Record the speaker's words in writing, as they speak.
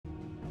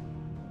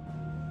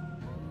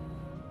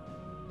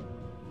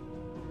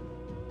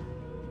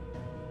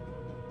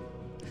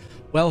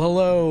Well,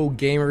 hello,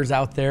 gamers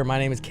out there. My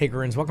name is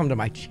Kakerins. Welcome to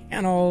my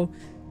channel.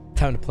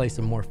 Time to play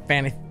some more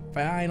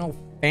Final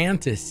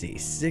Fantasy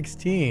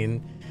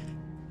 16.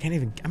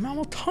 I'm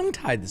almost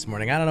tongue-tied this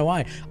morning. I don't know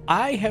why.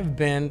 I have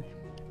been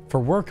for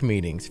work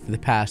meetings for the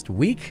past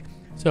week,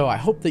 so I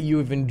hope that you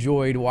have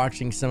enjoyed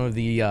watching some of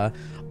the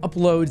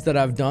uploads that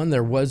I've done.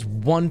 There was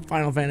one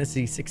Final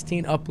Fantasy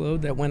 16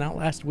 upload that went out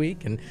last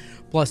week, and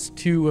plus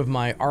 2 of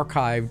my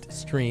archived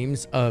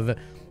streams of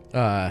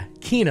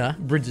Kena,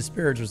 Bridge of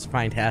Spirits, was a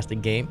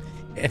fantastic game.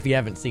 If you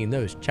haven't seen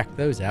those, check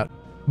those out.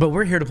 But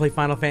we're here to play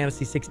Final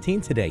Fantasy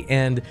 16 today,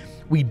 and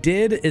we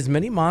did as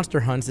many monster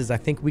hunts as I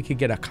think we could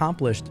get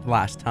accomplished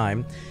last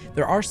time.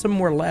 There are some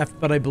more left,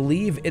 but I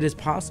believe it is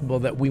possible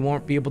that we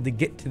won't be able to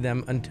get to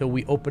them until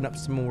we open up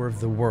some more of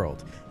the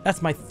world.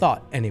 That's my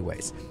thought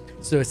anyways.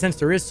 So since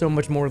there is so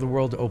much more of the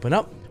world to open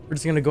up, we're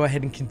just going to go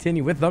ahead and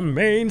continue with the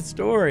main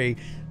story.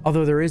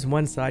 Although there is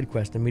one side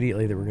quest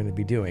immediately that we're going to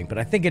be doing, but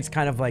I think it's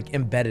kind of like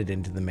embedded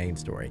into the main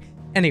story.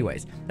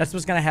 Anyways, that's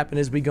what's going to happen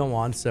as we go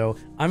on. So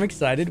I'm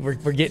excited. We're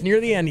getting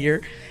near the end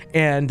here.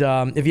 And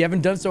if you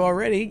haven't done so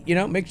already, you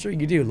know, make sure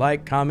you do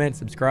like, comment,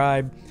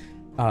 subscribe,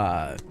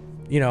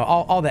 you know,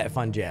 all that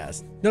fun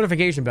jazz.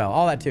 Notification bell,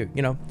 all that too,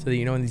 you know, so that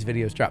you know when these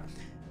videos drop.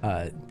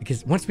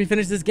 Because once we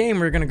finish this game,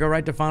 we're going to go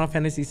right to Final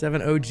Fantasy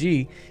 7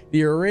 OG,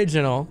 the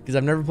original, because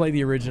I've never played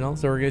the original.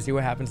 So we're going to see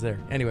what happens there.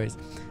 Anyways,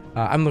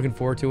 I'm looking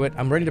forward to it.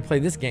 I'm ready to play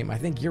this game. I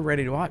think you're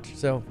ready to watch.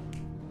 So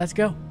let's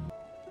go.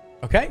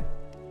 Okay.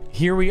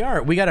 Here we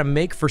are. We got to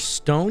make for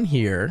stone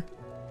here.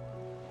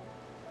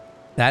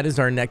 That is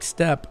our next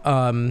step.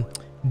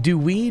 Do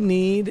we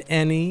need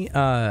any...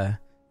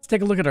 let's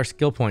take a look at our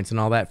skill points and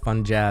all that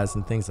fun jazz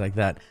and things like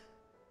that.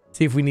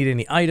 See if we need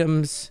any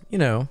items, you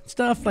know,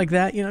 stuff like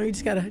that. You know, you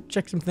just got to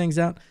check some things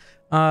out.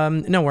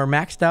 No, we're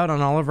maxed out on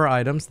all of our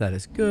items. That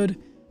is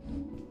good.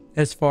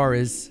 As far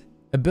as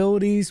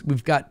abilities,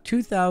 we've got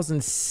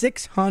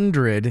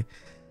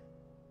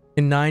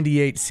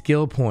 2,698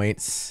 skill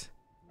points.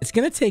 It's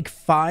going to take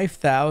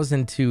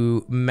 5,000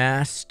 to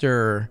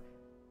master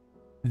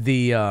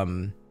the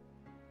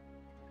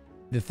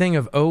thing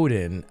of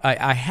Odin.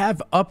 I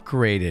have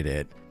upgraded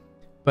it,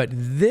 but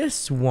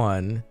this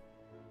one,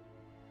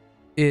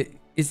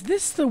 is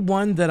this the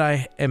one that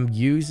I am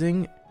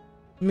using?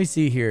 Let me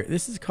see here.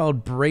 This is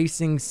called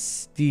Bracing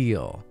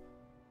Steel.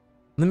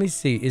 Let me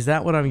see. Is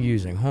that what I'm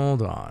using?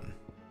 Hold on.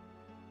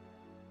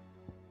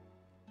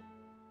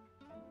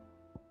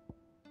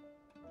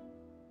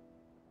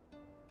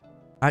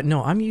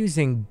 No, I'm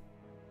using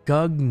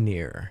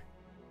Gungnir.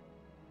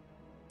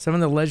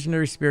 Summon the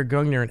legendary spear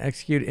Gungnir and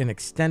execute an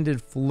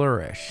extended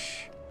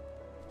flourish.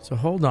 So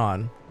hold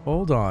on.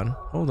 Hold on.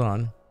 Hold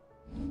on.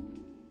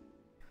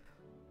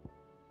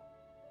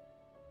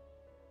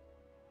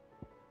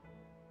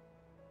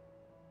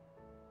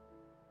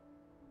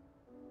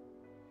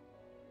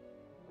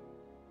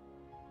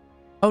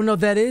 Oh no,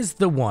 that is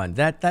the one.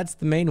 That's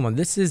the main one.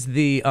 This is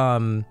the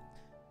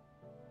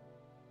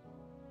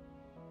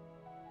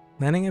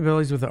landing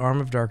abilities with the Arm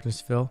of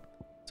Darkness fill.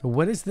 So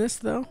what is this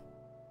though?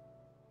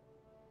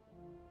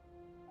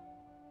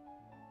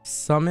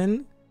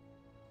 Summon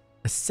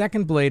a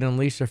second blade and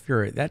unleash a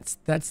fury. That's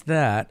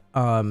that.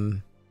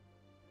 Wait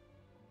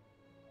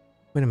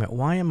a minute.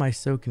 Why am I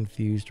so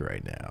confused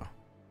right now?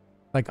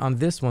 Like on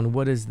this one,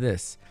 what is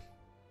this?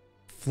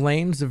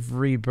 Flames of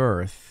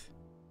Rebirth.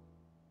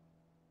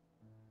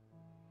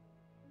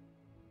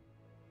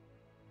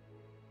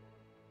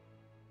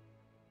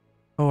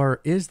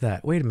 Or is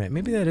that? Wait a minute.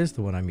 Maybe that is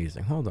the one I'm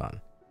using. Hold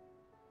on.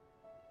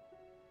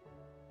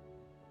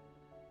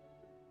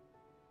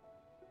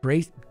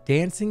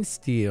 Dancing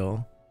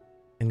Steel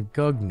and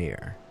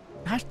Gungnir.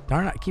 Gosh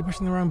darn it. I keep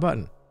pushing the wrong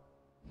button.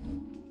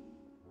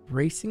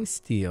 Bracing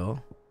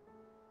Steel.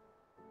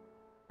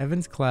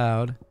 Heaven's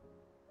Cloud.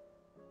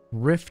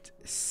 Rift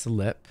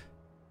Slip.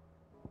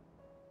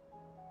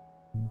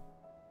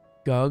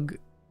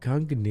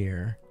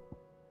 Gungnir.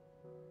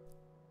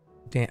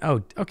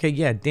 Oh, okay.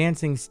 Yeah.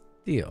 Dancing Steel.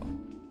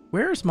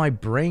 Where's my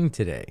brain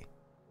today?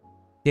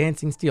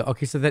 Dancing Steel.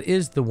 Okay, so that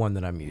is the one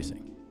that I'm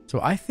using.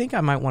 So I think I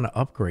might want to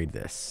upgrade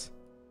this.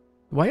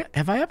 Why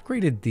have I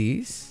upgraded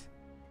these?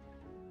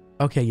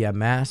 Okay, yeah,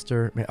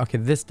 master. Okay,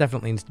 this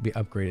definitely needs to be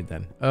upgraded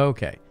then.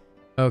 Okay.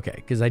 Okay,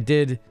 because I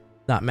did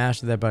not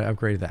master that, but I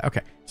upgraded that.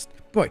 Okay.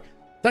 Boy,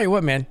 tell you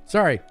what, man.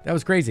 Sorry, that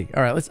was crazy.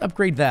 All right, let's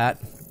upgrade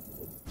that.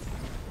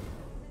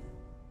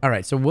 All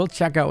right, so we'll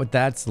check out what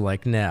that's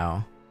like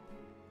now.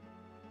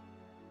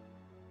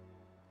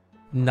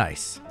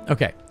 Nice.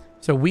 Okay,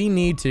 so we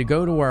need to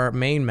go to our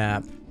main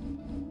map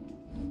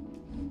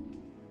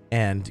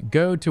and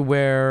go to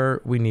where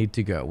we need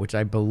to go, which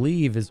I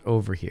believe is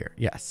over here.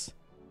 Yes.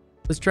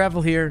 Let's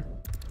travel here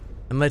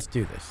and let's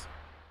do this.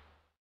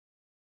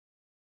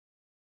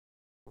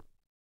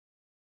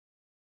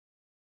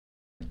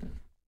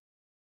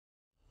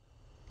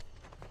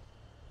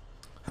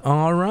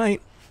 All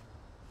right.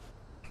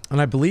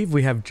 And I believe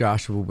we have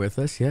Joshua with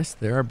us. Yes,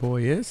 there our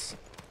boy is.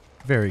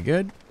 Very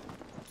good.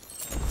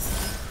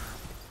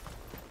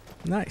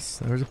 Nice.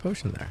 There was a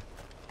potion there.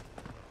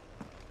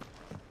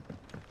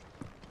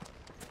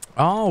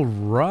 All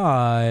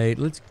right,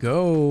 let's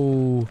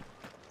go.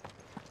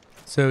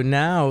 So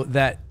now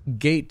that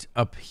gate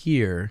up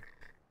here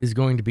is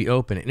going to be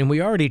open, and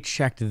we already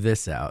checked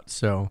this out,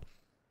 so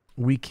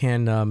we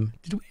can,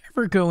 did we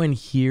ever go in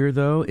here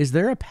though? Is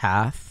there a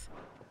path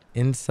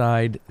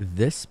inside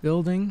this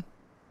building?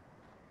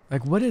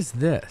 Like, what is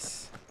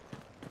this?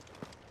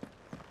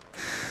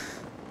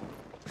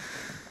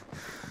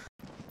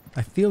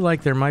 I feel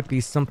like there might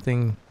be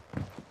something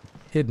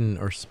hidden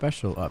or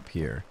special up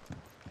here.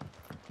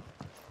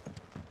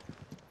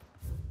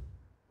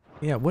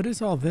 Yeah, what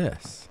is all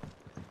this?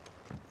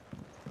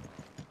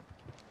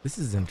 This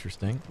is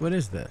interesting. What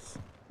is this?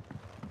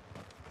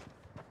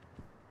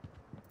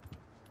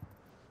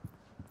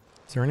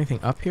 Is there anything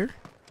up here?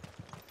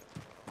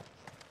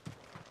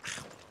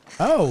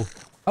 Oh,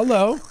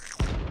 hello.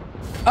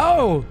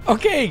 Oh,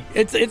 okay.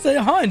 It's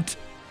a hunt.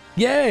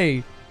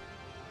 Yay.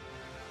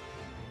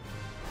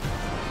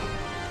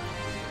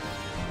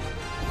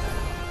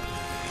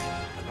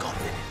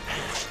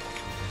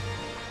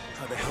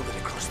 How the hell did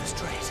it cross the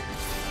strait?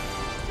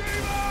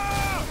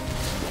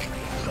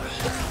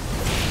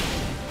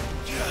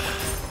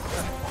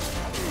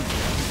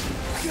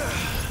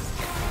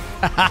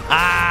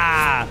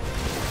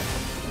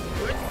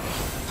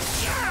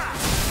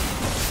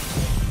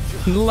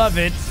 Love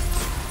it.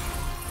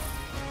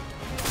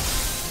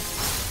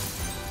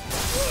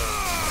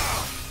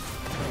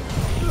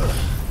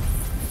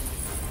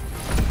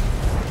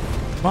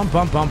 Bum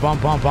bum bum bum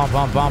bum bum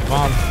bum bum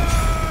bum.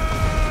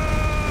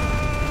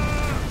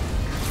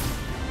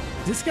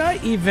 This guy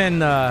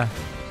even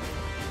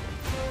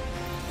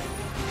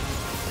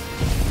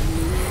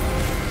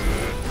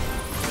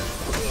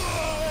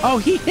oh,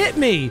 he hit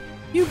me!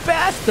 You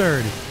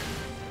bastard!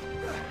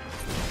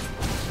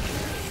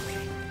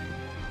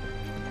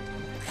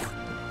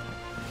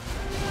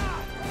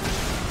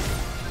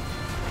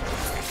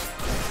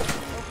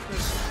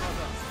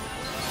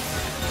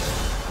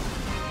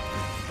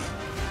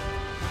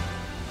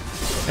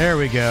 There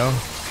we go.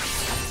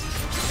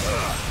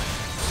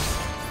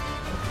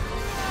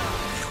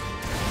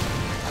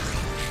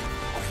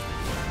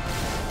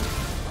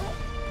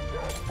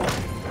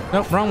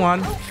 Nope, wrong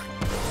one.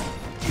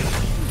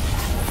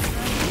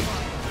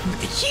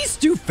 He's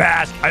too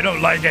fast. I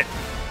don't like it.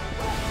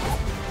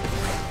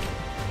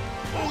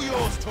 All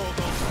yours,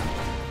 Torgo.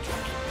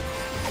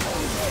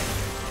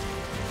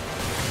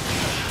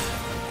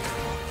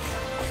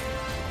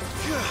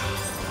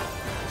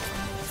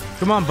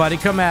 Come on, buddy.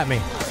 Come at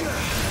me.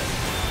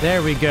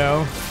 There we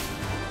go.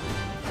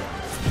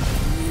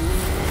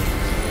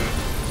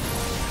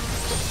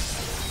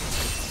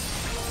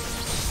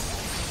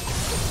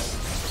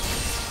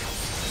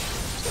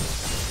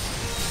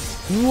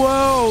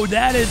 Whoa,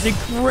 that is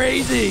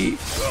crazy.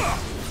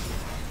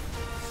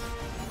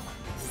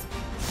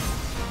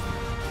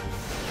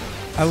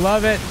 I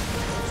love it.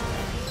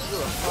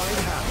 You're a fine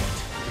hound.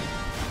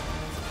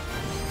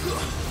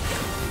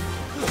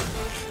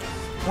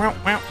 Wow,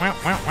 wow, wow,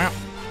 wow, wow.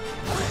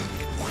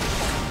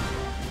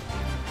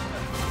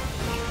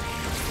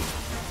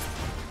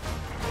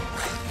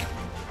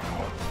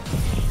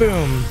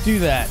 Boom, do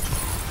that.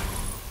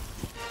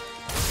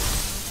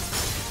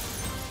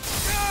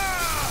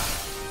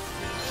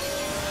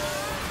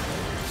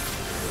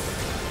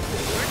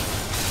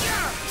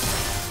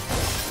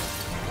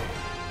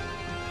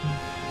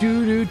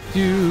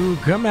 Do,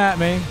 come at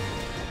me.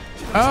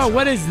 Oh,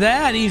 what is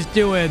that he's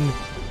doing?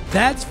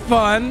 That's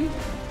fun.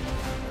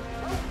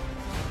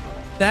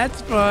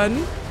 That's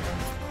fun.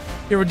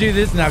 Here, we'll do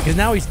this now, because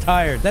now he's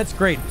tired. That's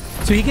great.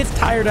 So he gets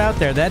tired out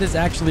there. That is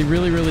actually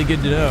really, really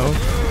good to know.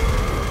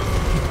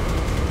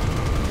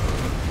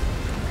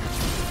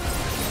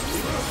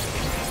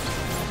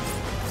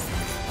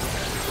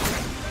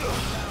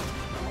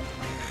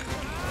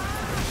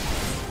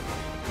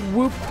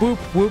 Whoop, whoop,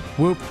 whoop,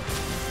 whoop.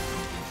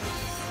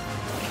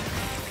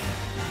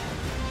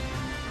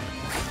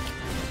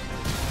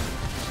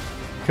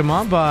 Come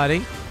on,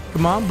 buddy.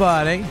 Come on,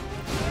 buddy.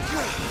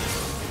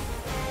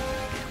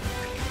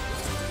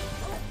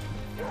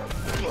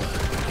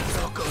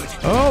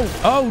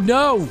 Oh, oh,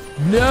 no.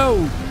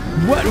 No.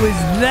 What was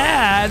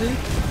that?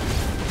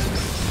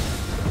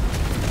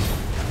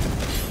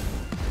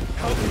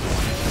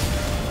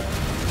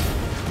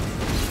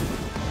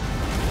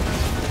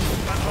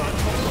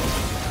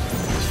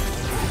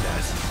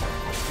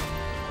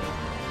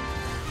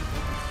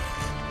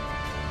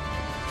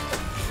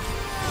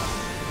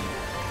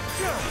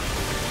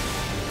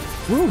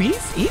 Ooh,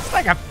 he's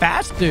like a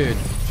fast dude.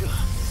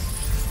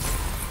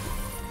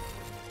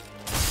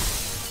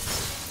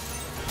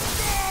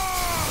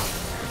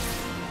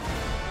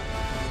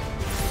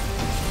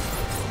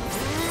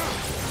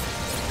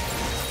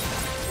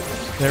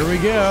 There we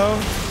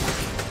go.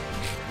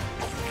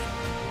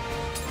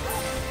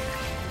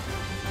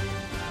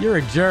 You're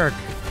a jerk.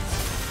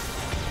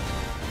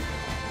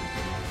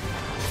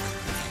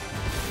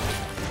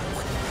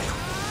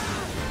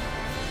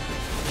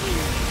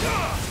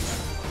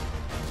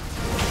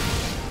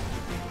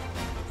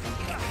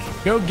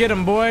 Go get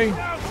him, boy.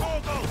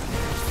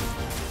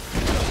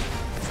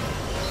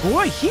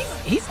 Boy,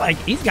 he's like,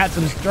 he's got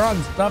some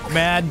strong stuff,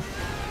 man.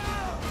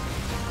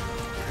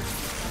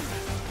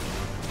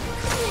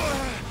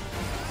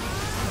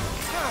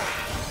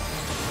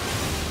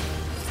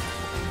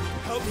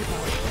 Help me,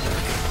 boy.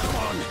 Come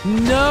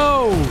on.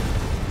 No!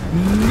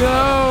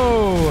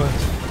 No!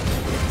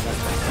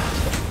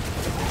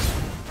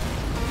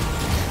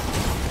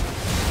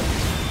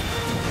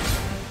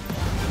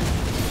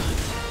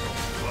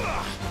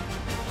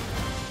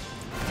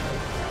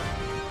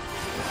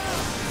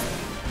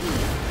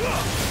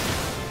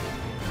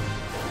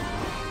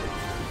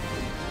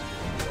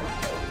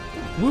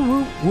 Woo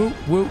woo woo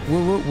woo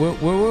woo woo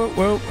woo woo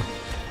woo.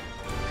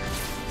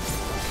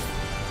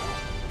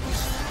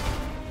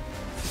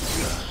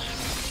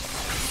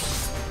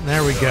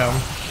 There we go.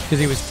 Because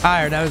he was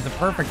tired, that was the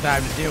perfect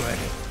time to do it.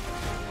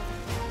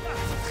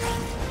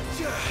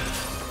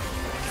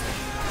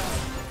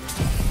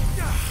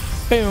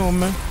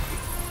 Boom.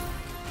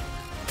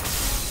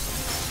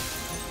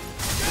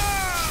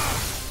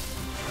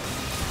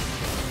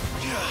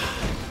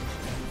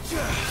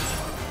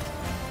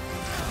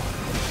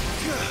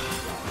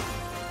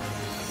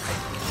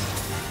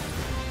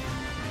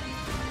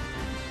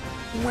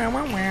 Wow,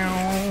 wow,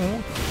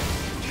 wow.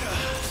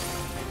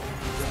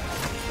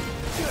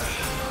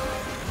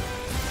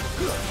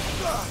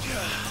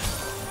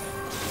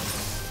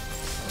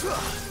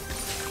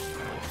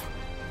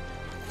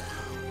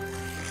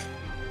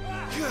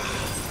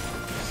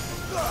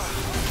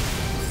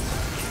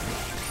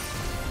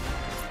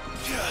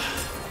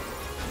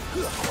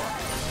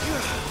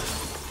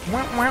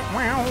 Wow, wow,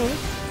 wow.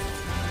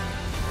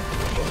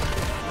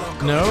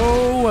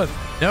 No,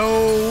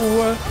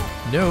 no,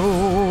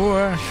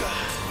 no.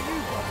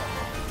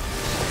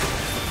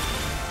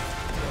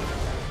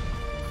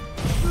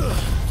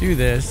 Do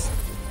this.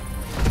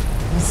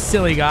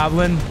 Silly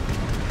goblin.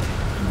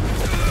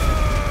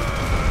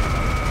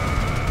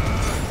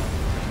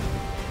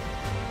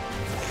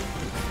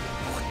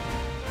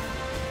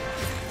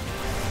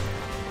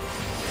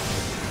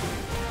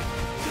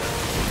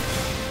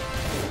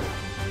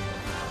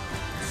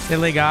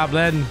 Silly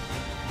goblin.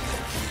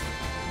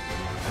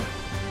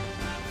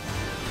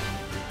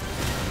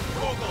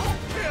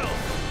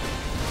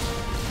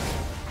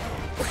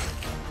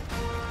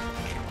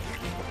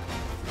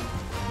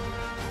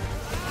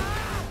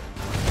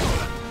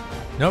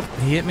 Nope,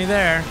 he hit me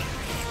there.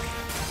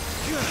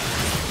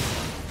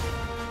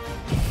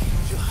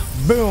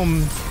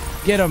 Boom.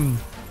 Get him.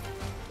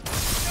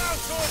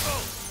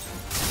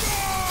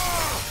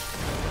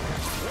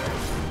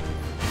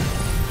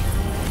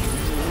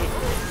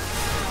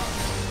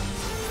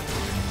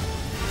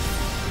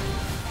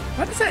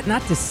 Why does that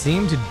not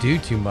seem to do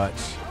too much?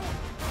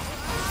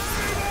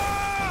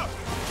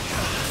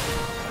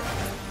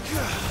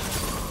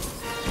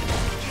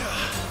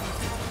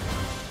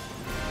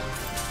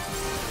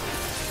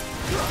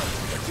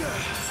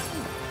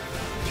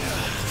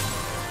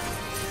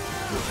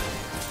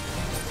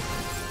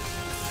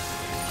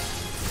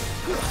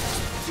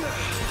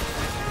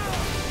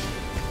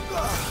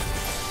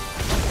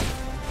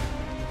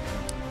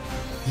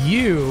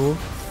 You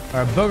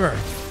are a booger.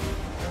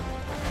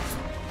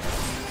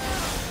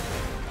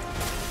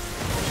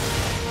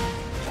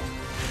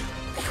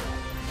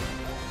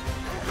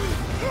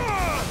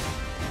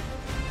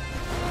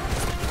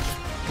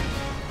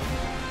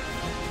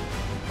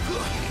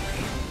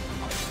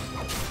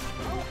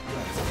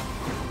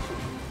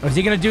 Oh, is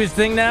he gonna do his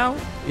thing now?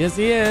 Yes,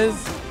 he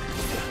is.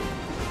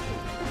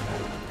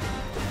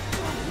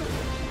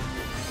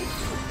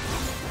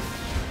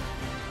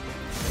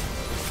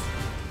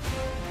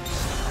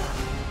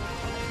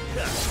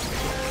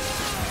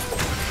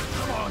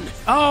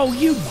 Oh,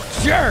 you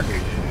jerk!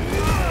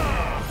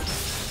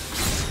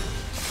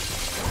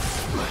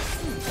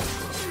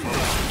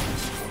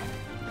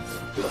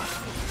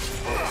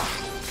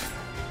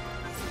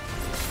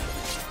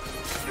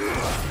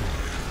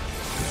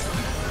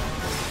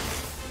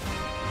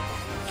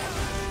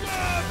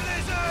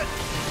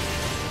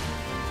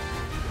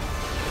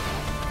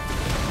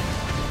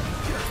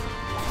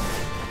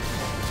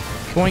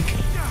 Boink.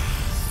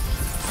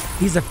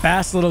 He's a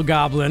fast little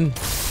goblin.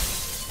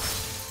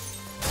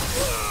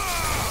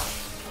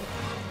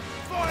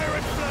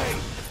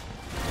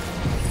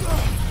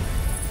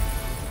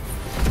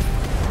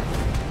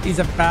 He's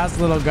a fast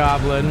little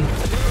goblin.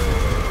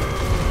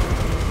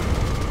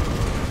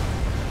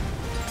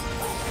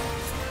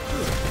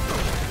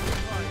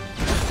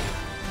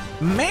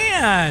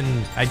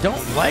 Man, I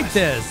don't like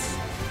this.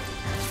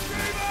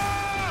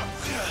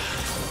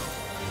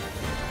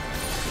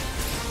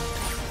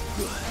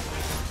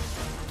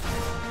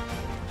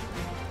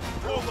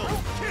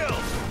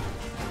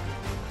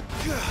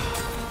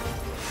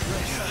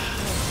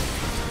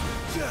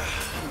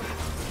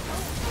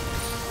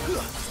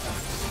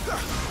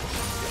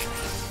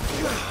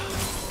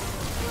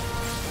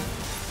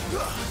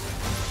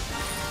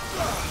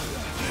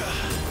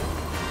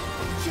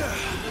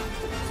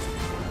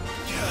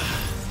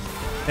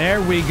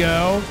 There we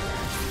go.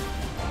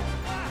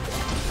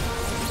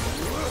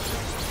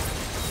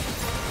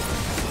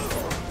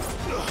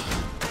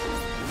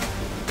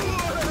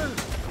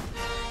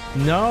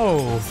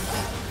 No.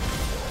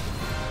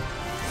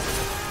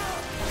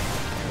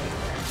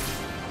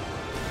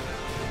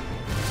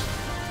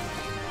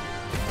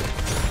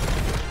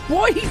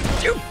 Boy,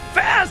 he's too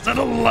fast. I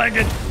don't like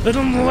it. I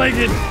don't like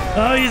it.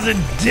 Oh, he's a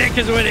dick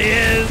is what he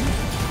is.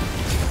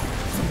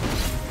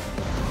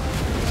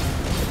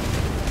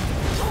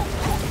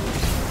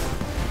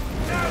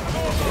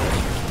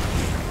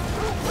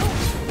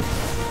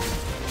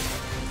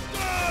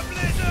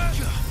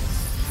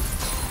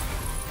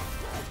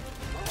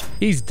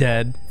 He's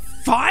dead.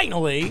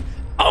 Finally.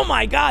 Oh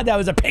my God, that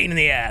was a pain in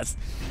the ass.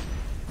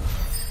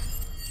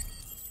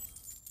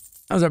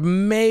 That was a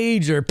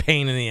major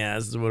pain in the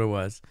ass is what it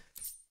was.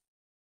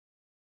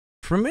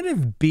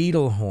 Primitive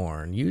beetle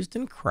horn used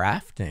in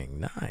crafting.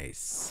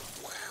 Nice.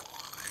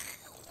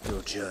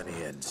 Your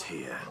journey ends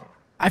here.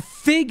 I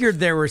figured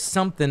there was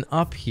something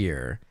up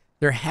here.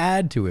 There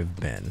had to have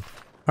been.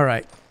 All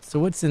right, so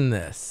what's in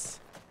this?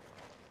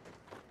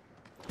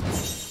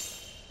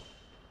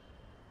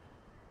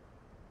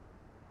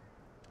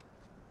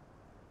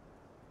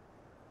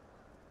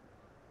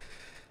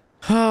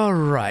 All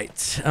right.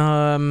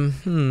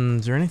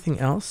 Is there anything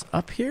else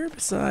up here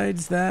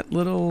besides that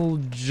little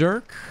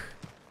jerk?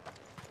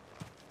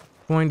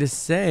 Going to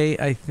say,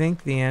 I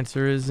think the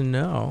answer is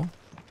no.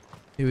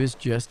 It was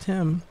just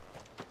him.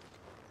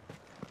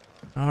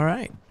 All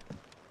right.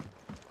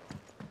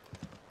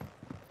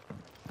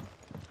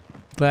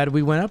 Glad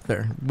we went up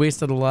there.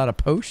 Wasted a lot of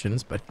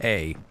potions, but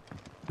hey,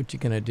 what you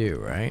gonna do,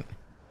 right?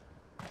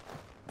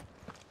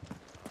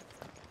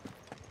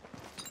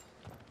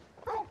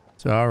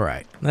 So, all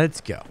right,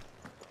 let's go.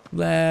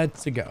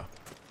 Let's go.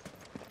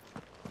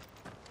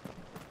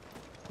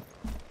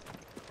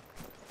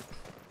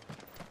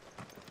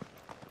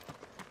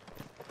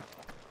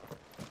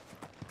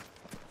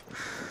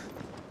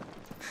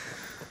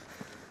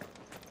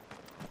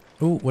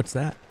 Ooh, what's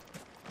that?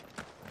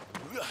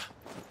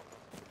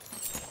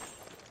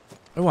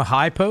 Oh, a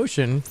high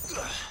potion.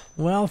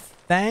 Well,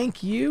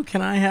 thank you.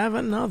 Can I have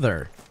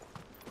another?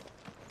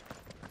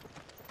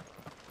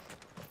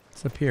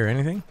 What's up here?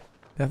 Anything?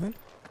 Nothing?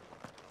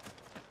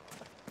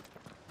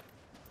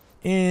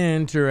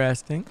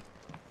 Interesting.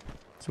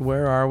 So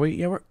where are we?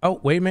 Yeah, we're... Oh,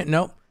 wait a minute.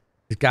 Nope.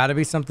 There's got to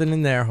be something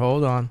in there.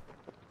 Hold on.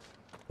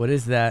 What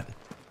is that?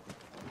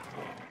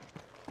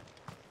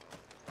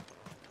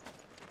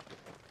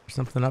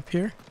 Something up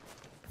here?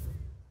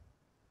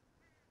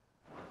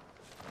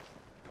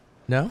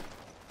 No?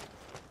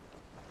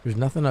 There's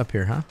nothing up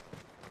here, huh?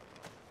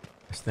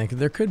 I was thinking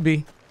there could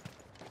be.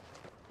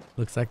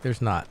 Looks like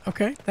there's not.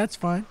 Okay, that's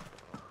fine.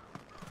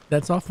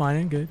 That's all fine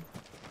and good.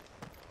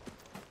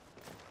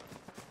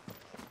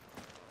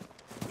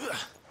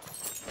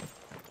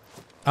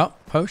 Oh,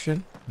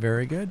 potion.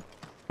 Very good.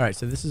 All right,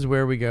 so this is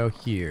where we go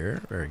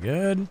here. Very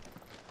good.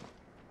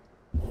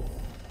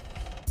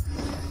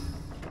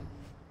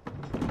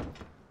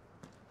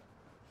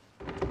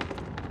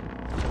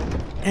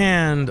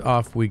 And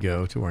off we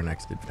go to our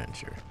next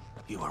adventure.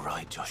 You were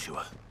right,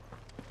 Joshua.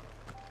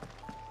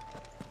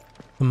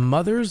 The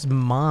Mother's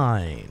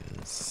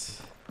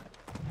Mines.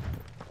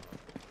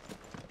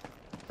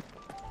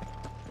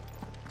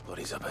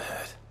 Bodies up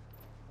ahead.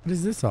 What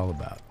is this all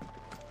about?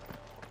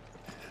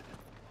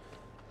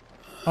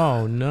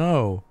 Oh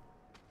no.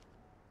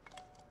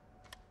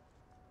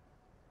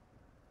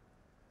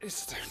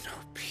 Is there no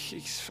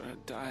peace for a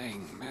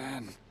dying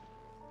man?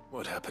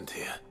 What happened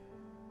here?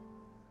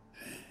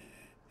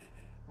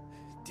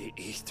 The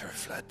ether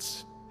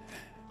floods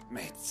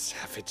made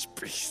savage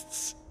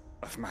beasts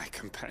of my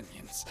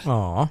companions.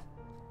 Aw.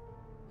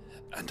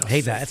 And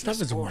Hey, that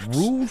stuff is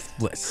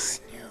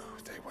ruthless. I knew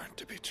they weren't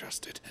to be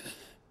trusted.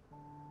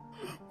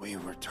 We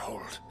were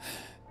told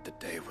that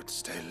they would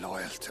stay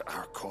loyal to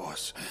our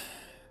cause.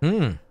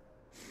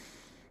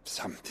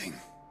 Something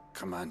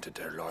commanded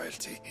their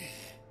loyalty,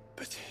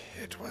 but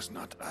it was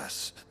not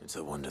us. It's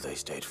a wonder they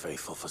stayed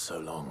faithful for so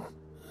long.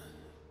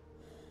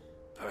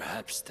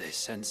 Perhaps they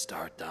sensed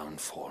our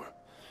downfall.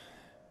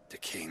 The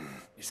king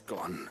is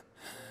gone,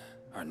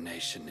 our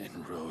nation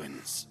in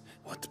ruins.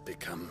 What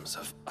becomes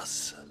of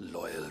us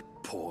loyal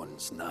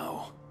pawns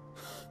now?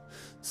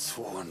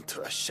 Sworn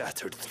to a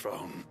shattered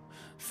throne.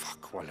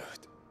 Fuck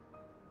Wallout.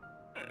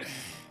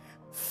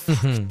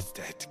 Fuck the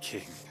dead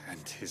king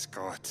and his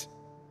god.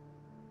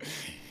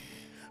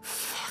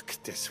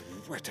 Fuck this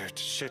withered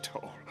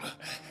shithole.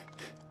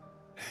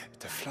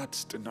 The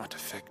floods do not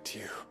affect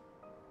you.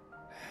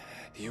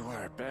 You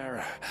are a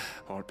bearer,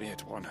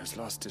 albeit one who's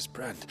lost his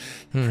brand.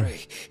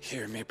 Pray,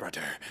 hear me,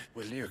 brother.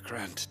 Will you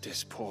grant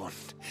this pawn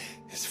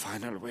his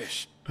final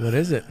wish? What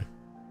is it?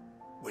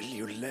 Will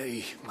you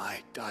lay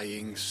my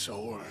dying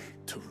soul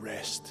to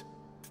rest?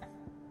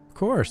 Of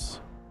course.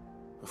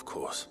 Of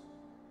course.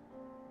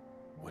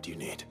 What do you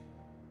need?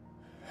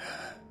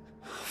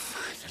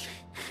 Finally,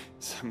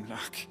 some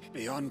luck.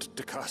 Beyond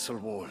the castle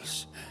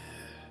walls,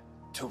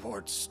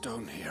 towards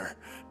Stone here,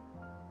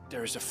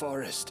 there is a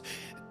forest.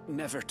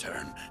 Never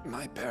turn.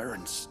 My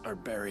parents are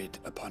buried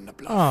upon a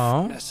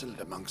bluff, nestled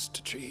amongst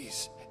the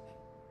trees.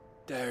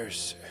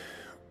 There's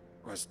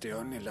was the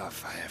only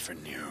love I ever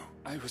knew.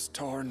 I was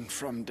torn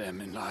from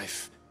them in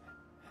life.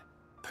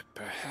 But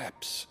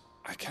perhaps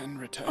I can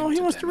return to them. Oh,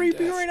 he wants to in be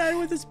death. reunited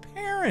with his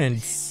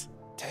parents.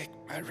 Take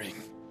my ring.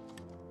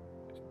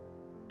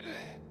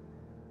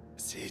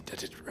 See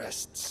that it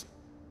rests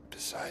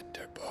beside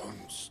their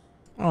bones.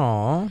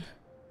 Aw.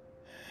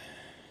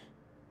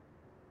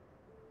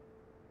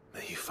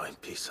 May you find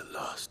peace at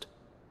last.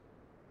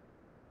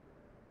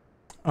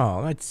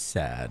 Oh, that's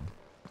sad.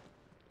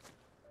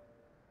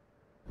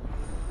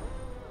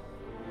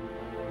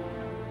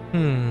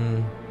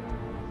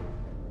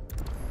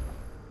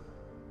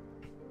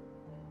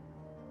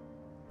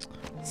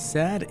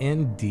 Sad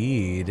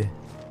indeed.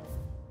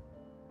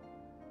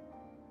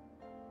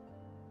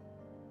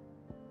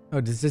 Oh,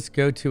 does this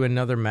go to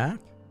another map?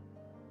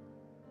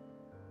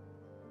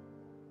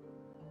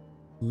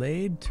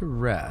 Laid to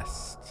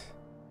rest.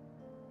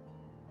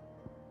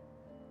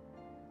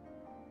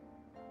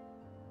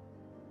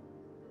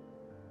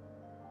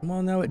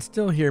 Well, no, it's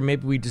still here.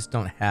 Maybe we just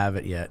don't have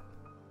it yet.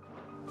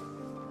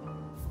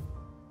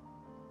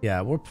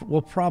 Yeah,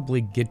 we'll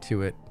probably get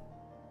to it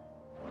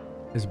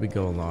as we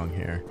go along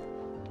here.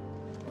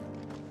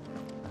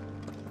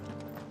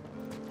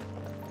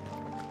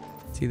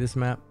 See this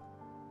map?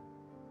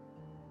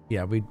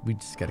 Yeah, we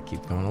just gotta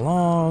keep going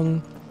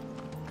along.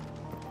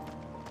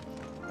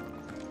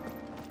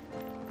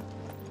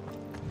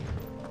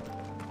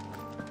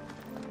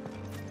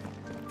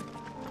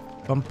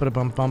 Bump ba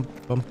bump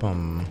bump bump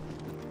bum.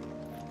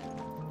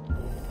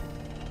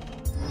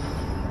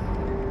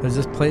 Is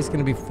this place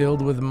gonna be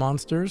filled with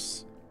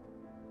monsters?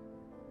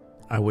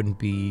 I wouldn't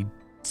be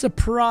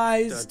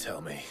surprised. Don't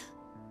tell me.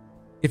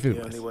 If it The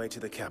was. only way to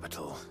the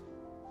capital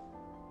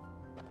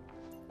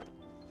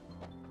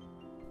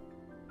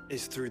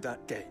is through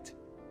that gate,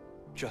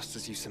 just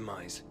as you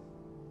surmise.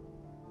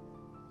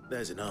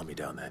 There's an army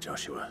down there,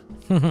 Joshua.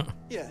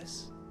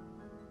 Yes,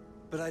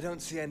 but I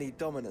don't see any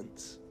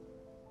dominance.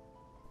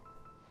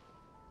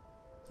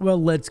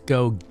 Well, let's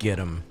go get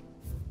him.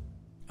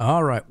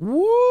 All right.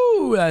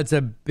 Woo! That's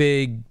a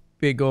big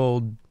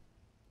old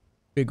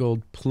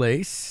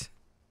place.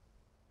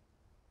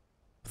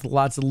 With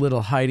lots of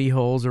little hidey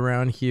holes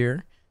around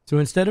here. So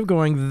instead of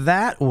going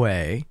that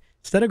way,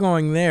 instead of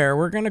going there,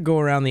 we're going to go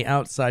around the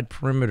outside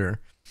perimeter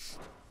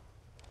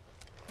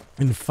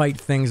and fight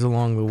things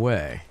along the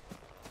way.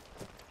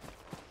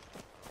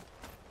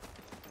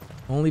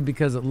 Only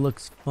because it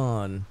looks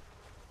fun.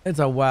 It's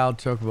a wild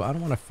chocobo. I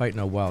don't want to fight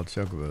no wild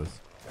chocobos.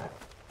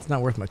 It's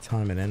not worth my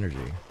time and energy.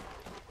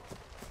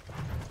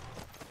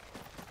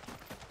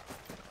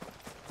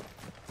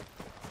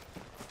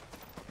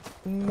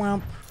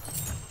 Womp.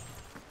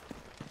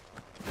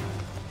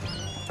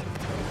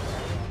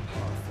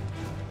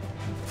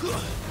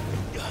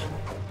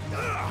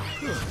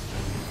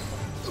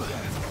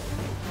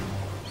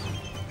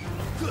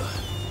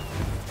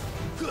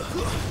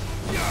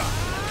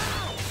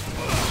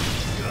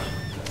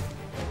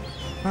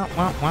 Womp,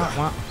 womp, womp,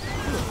 womp.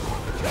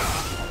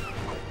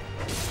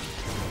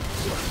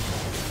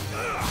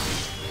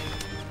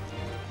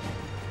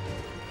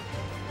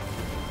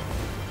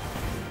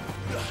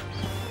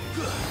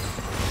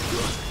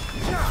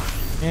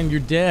 And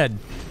you're dead.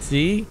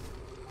 See?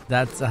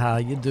 That's how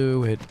you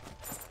do it.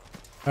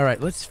 All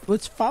right, let's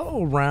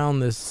follow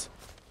around this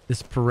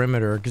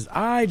perimeter, because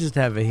I just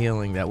have a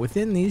feeling that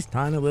within these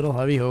tiny little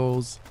hubby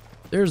holes,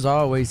 there's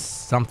always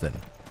something.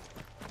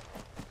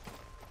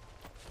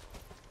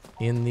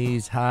 In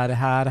these hide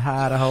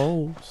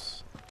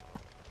holes.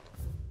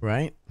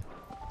 Right?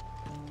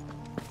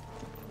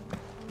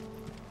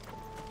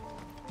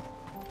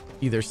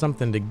 Either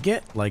something to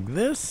get like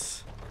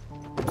this.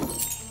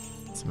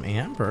 Some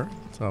amber.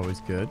 It's always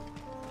good.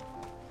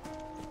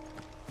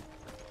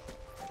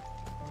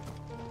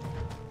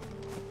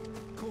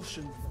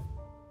 Caution.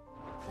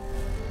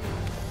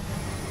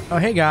 Oh,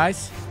 hey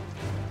guys.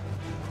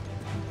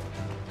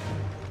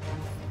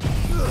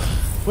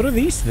 What are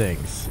these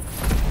things?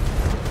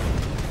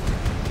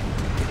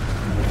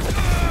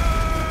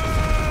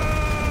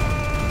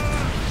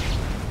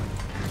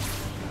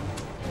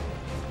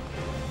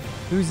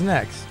 Who's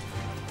next?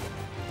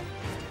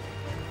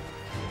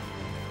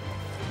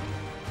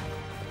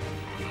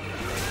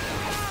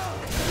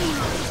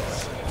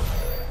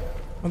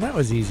 Well, that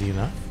was easy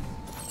enough.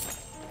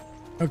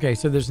 Okay,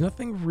 so there's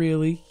nothing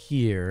really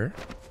here.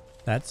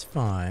 That's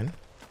fine.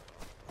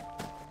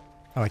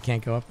 Oh, I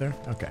can't go up there?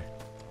 Okay.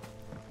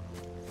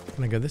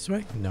 Can I go this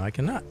way? No, I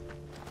cannot.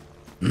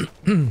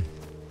 Dum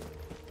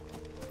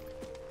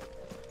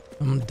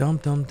dum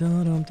dum dum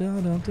dum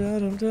dum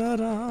dum dum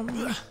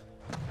dum.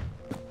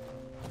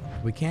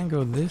 We can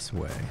go this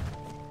way.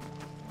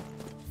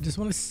 I just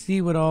want to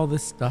see what all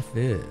this stuff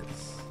is.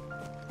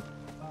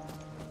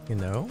 You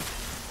know?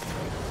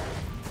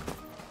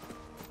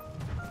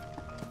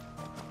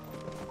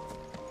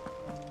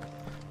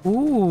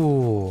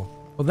 Ooh.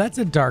 Well, that's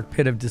a dark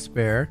pit of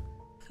despair.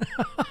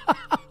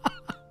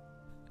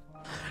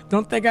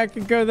 Don't think I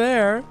could go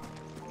there.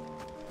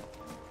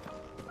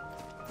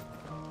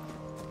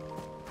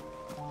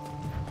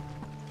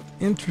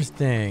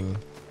 Interesting.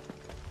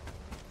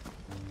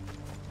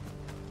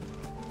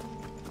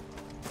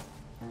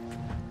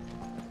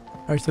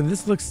 All right, so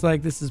this looks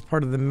like this is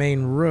part of the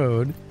main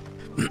road.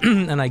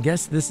 And I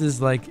guess this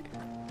is like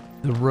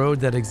the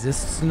road that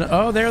exists.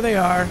 Oh, there they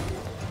are.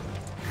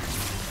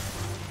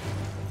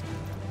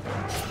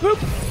 Boop.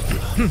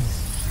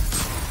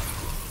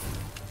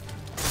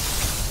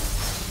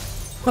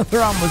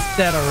 They're almost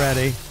dead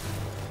already.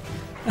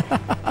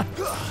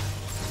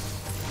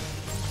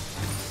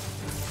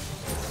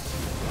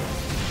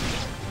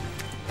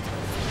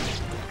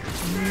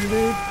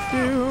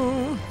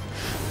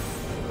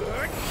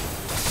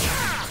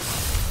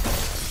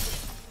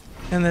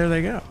 And there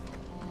they go.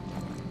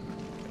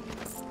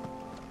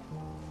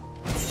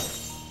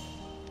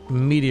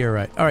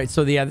 Meteorite. All right,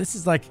 so yeah, this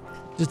is like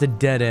just a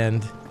dead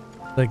end.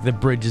 Like the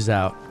bridge is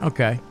out.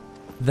 Okay,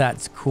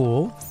 that's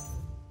cool.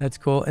 That's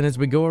cool. And as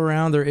we go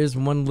around, there is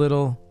one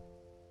little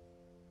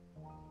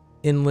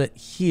inlet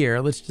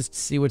here. Let's just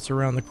see what's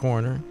around the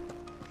corner.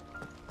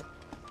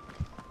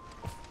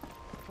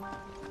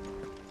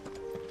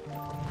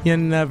 You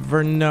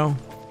never know.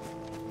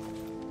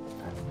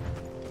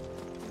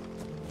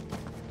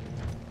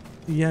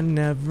 You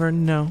never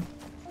know.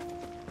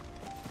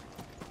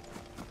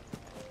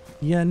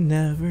 You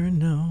never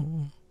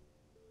know.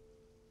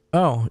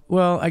 Oh,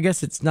 well, I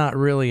guess it's not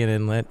really an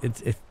inlet.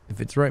 It's if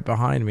it's right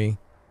behind me,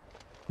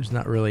 there's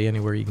not really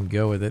anywhere you can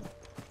go with it.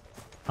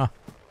 Huh.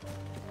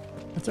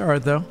 That's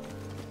alright though.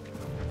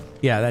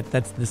 Yeah,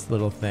 that's this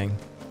little thing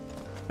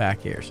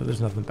back here. So there's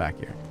nothing back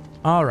here.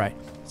 Alright.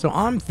 So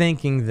I'm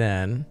thinking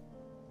then,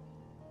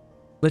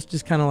 let's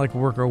just kind of like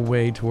work our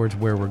way towards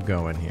where we're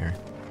going here.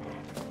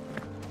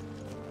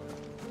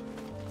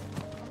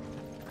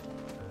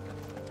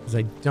 Because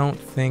I don't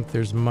think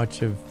there's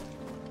much of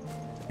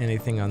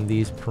anything on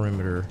these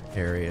perimeter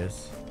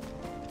areas.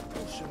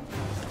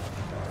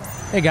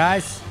 Hey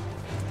guys,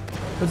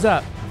 what's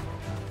up?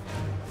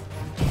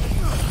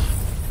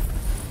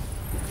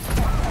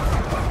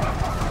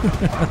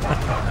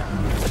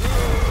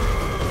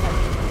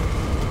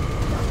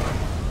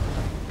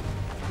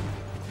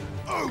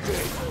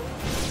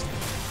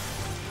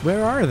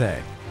 Where are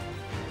they?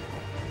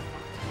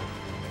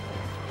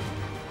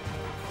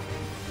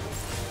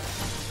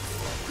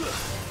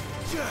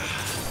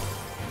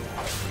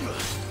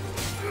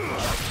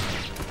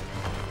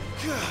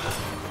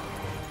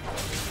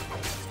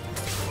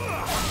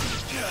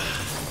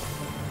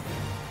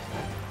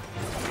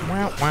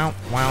 Wow, wow,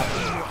 wow.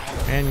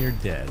 And you're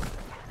dead.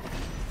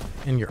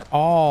 And you're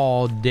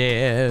all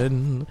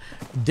dead.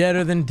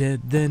 Deader than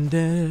dead, than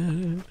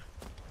dead.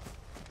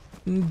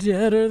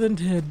 Deader than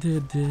dead,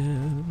 dead,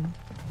 dead.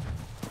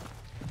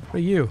 What are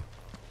you?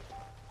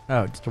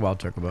 Oh, just a wild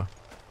chocobo.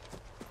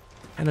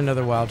 And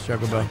another wild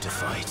chocobo. Time to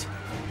fight.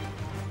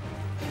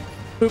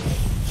 Boop.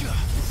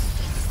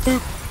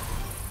 Boop.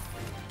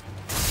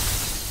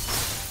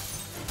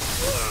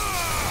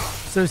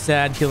 So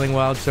sad killing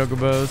wild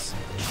chocobos.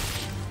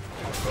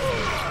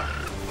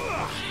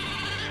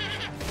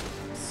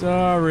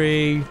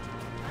 Sorry.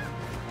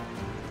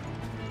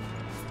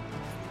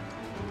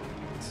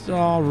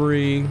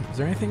 Sorry. Is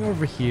there anything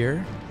over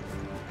here?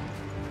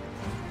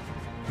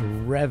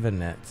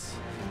 Revenants.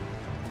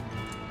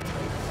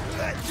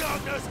 Let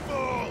darkness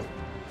fall.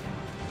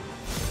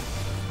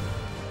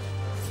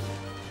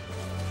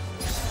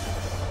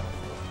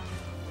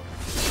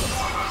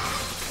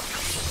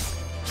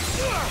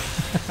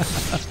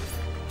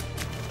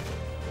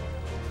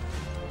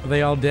 Are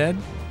they all dead?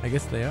 I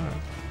guess they are.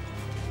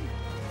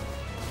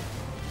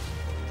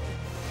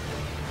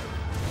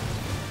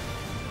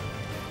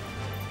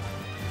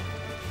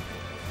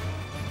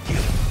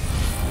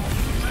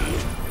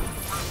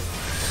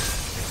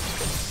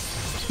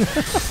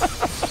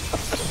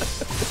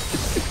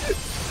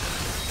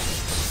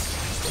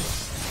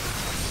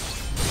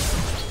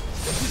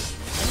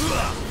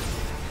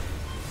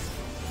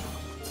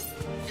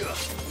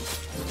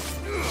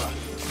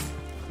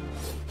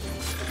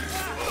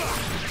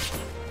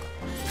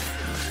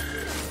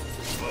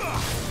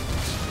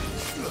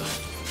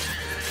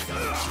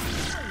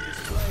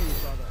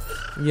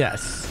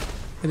 Yes,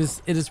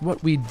 it is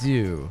what we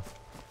do.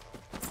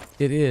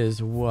 It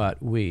is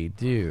what we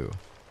do.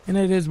 And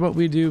it is what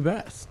we do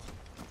best,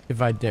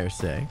 if I dare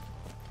say.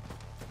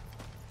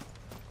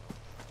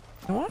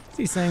 Now, why is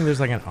he saying there's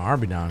like an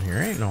army down here?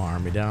 Ain't no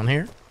army down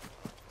here.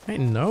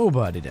 Ain't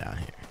nobody down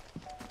here.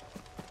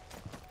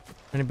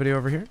 Anybody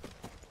over here?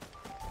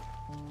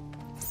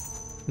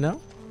 No?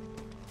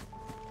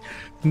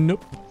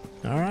 Nope.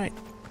 All right.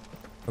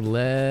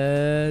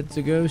 Let's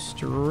go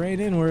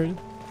straight inward.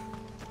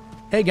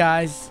 Hey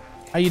guys,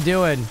 how you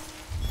doing?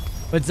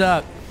 What's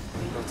up?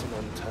 Not an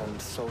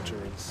unturned soldier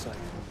in sight.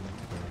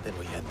 Then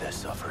we end their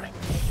suffering.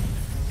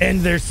 End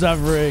their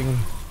suffering.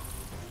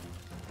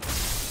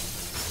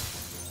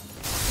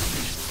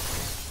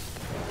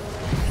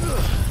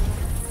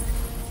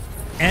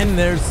 End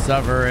their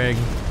suffering.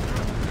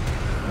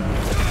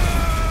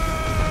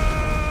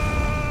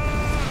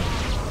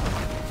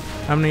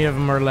 How many of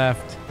them are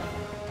left?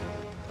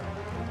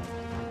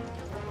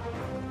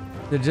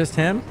 Is it just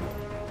him?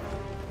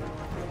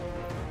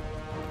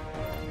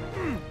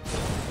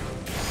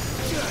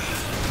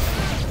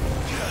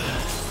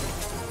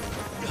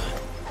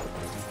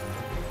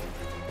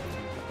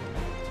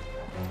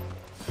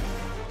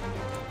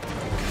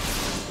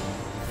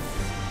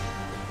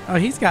 Oh,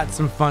 he's got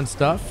some fun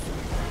stuff.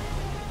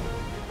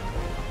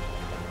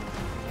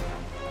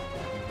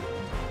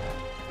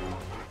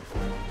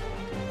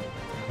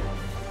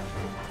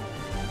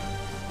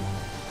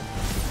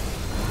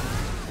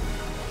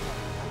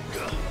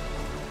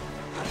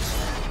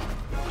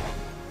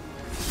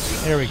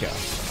 There we go.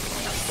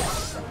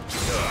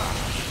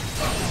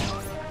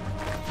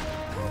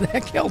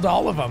 That killed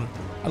all of them.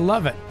 I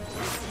love it.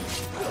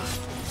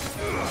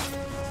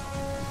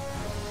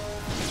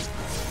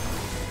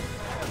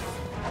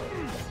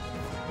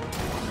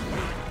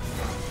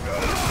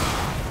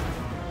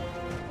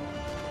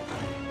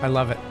 I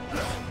love it.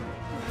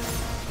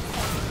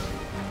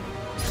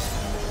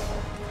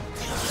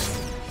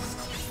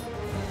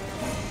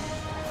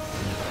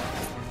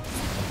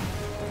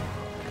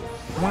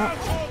 Wow.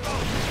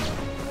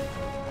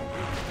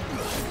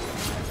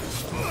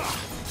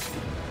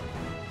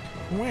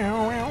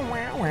 Wow, wow,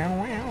 wow, wow,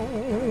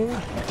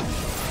 wow.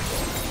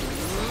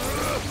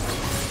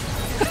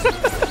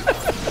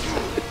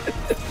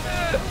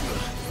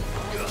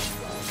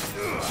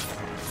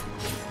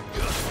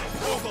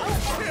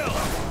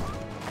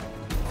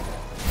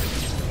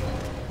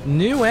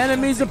 New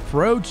enemies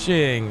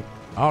approaching.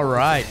 All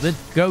right, let's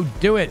go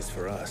do it. It's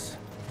for us.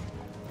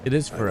 It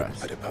is for us.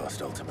 Put it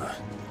past Ultima.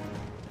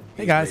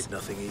 Hey guys. Made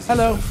nothing easy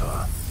Hello. so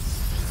far.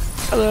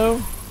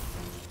 Hello.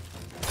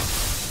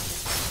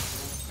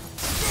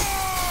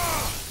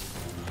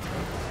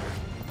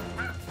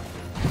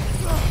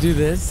 Do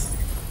this.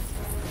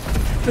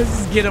 Let's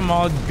just get them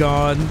all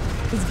gone.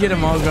 Let's get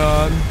them all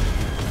gone.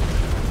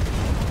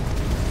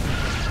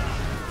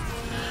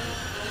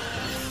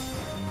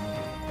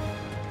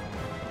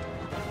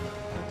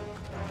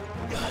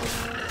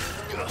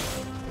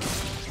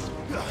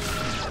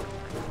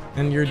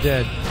 And you're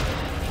dead.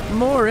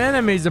 More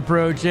enemies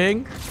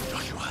approaching.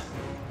 Joshua,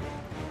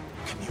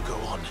 can you go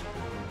on?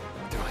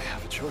 Do I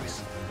have a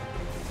choice?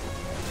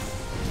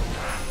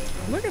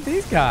 Look at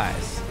these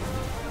guys.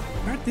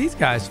 Aren't these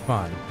guys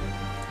fun?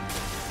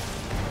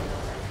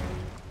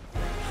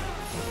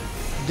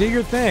 Do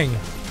your thing.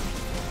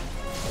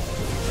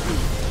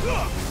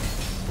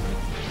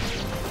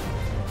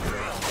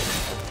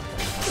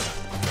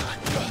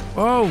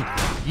 Oh,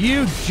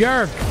 you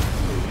jerk.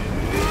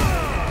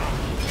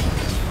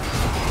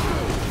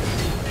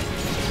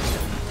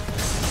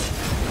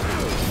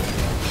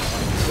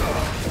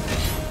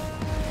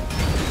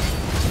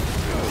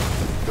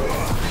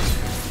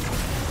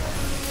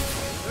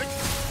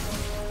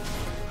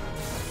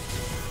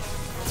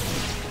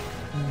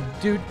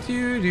 Do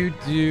do do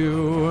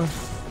do.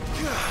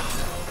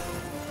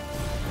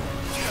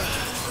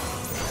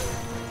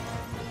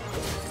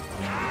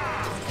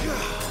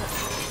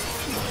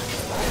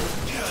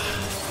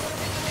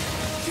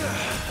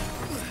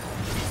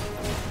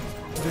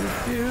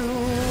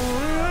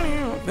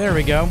 There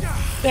we go.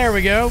 There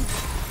we go.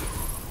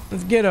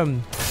 Let's get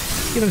him.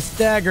 Get him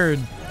staggered.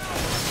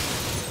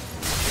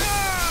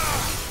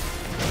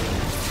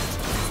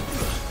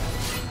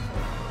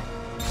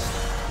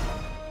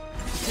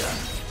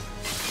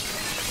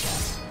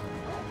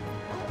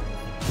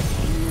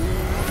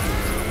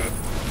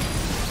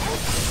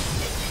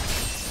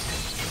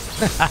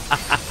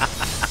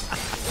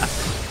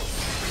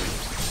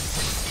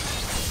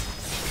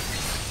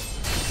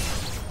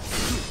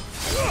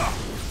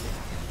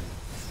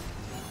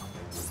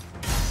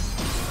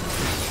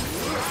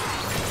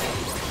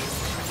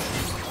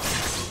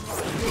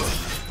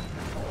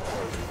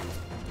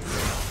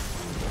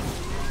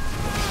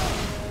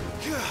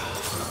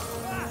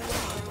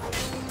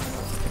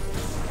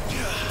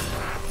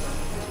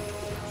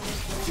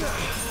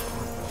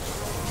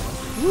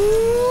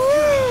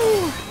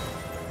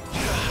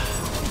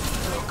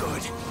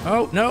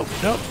 Oh, no,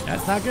 nope,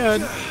 that's not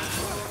good.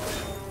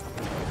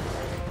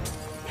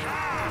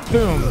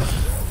 Boom.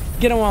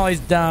 Get him while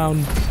he's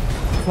down.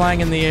 Flying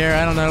in the air.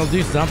 I don't know, it'll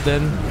do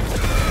something.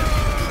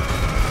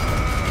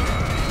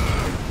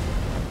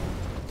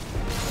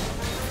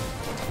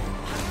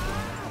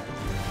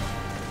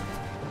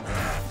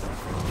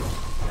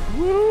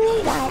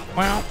 Woo! Wow,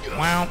 wow,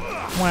 wow,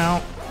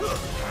 wow.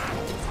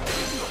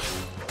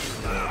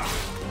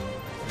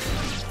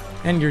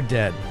 And you're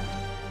dead.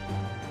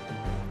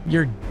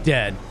 You're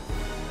dead.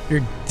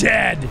 You're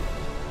dead.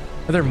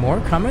 Are there more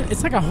coming?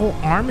 It's like a whole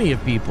army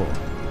of people.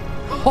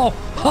 Oh,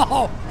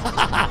 oh.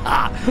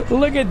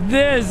 Look at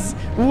this.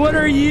 What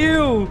are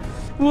you?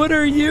 What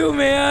are you,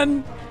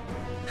 man?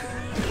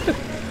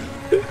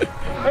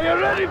 Are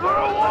you ready for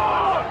a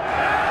war?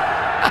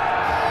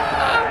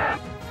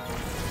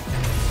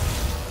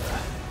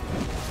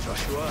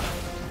 Joshua.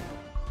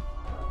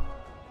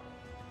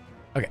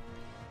 Okay.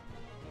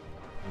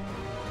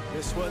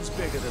 This one's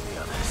bigger than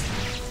the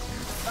others.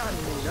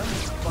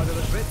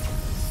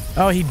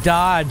 Oh, he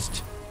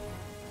dodged.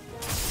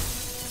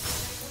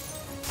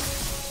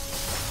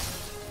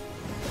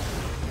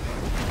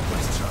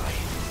 Let's try.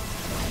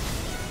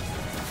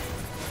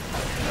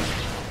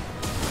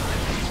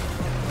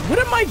 What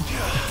am I?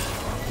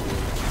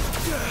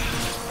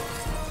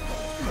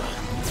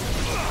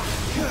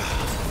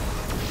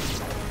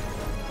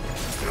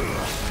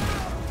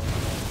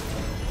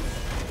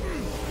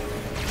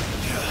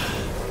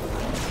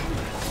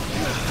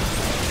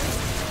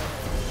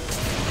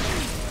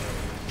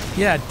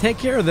 Yeah, take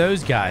care of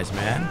those guys,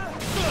 man.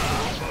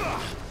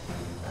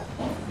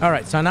 All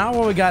right, so now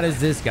what we got is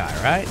this guy,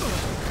 right?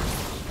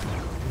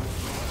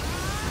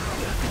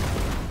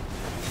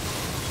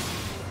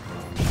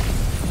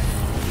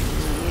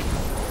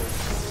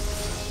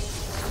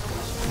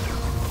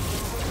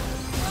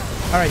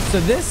 All right, so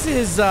this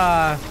is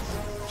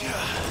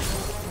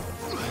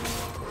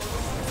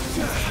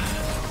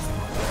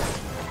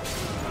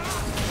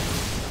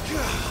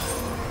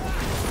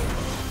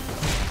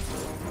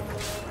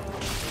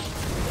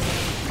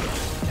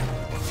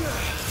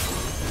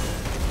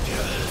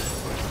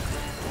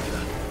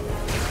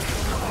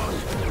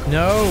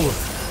no.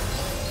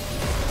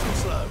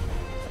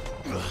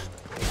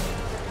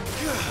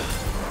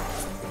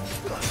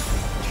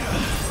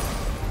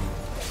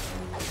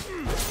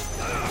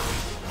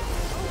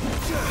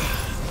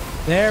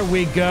 There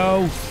we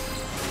go.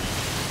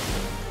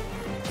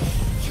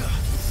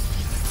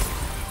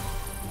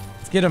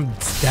 Let's get him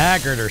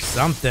staggered or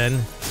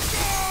something.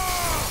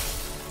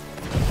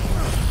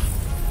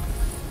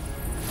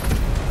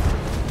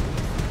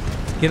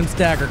 Get him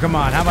staggered. Come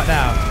on. How about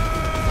now?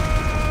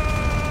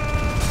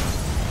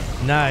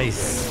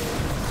 Nice.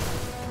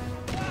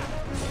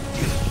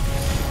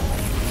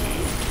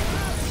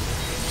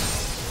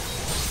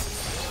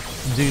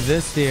 Do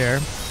this here.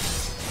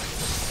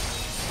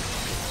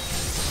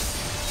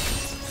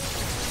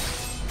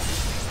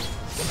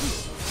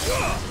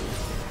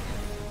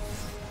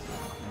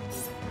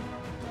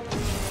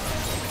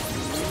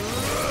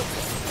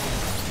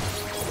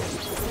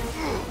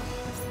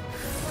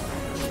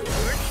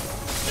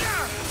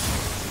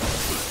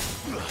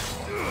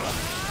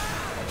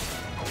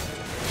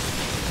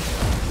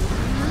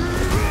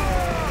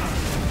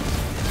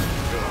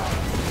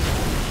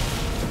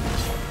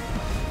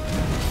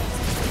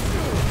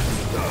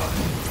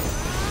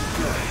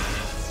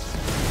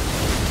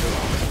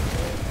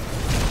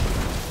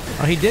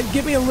 Oh, he did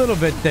give me a little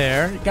bit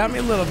there. He got me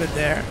a little bit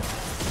there.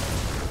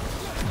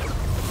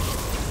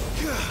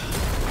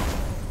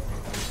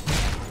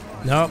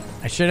 Nope.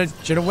 I should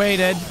have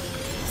waited.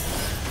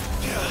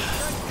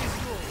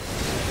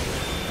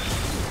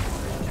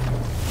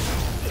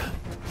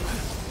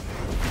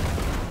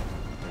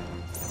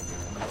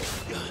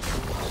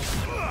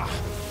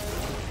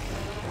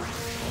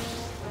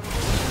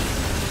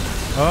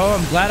 Oh,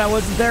 I'm glad I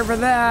wasn't there for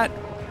that.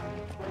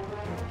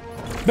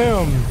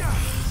 Boom.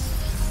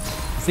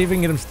 See if we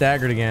can get him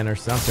staggered again or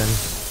something.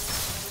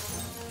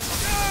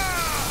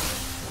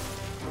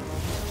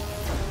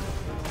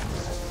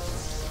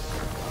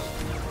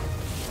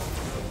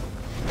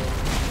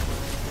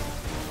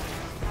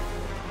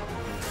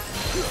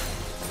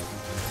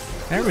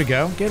 There we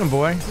go. Get him,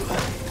 boy.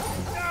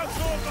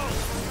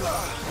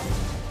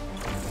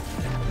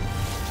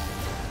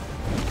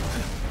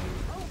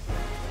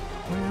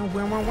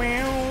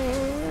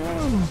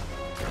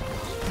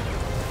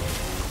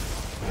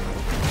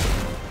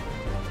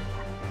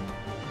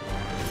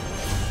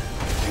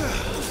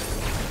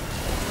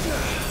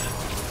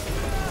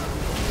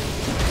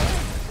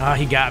 Ah,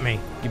 he got me.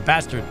 You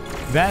bastard.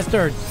 You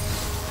bastard.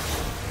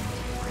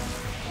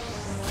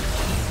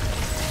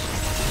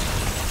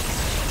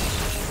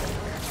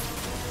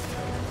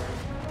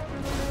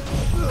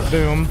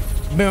 Boom.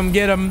 Boom,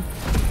 get him.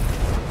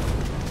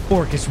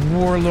 Orcish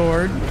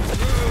Warlord.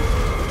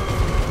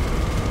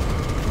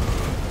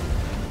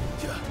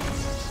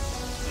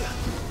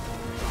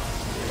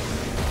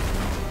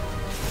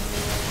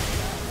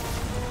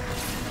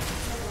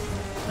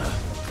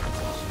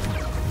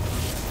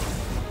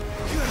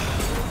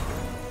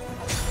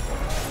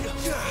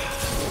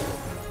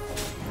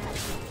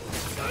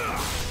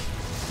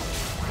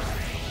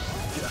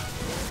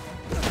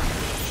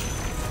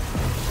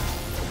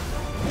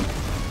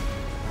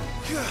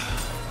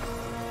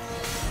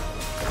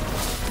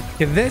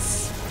 Okay,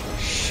 this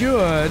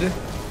should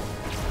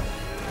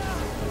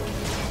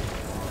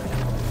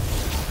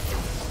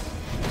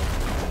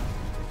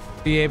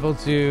be able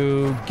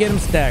to get him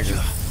staggered.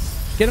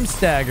 Get him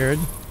staggered.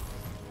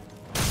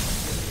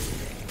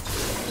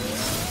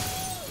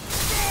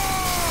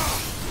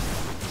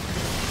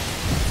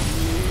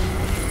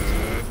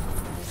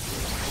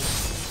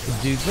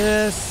 Do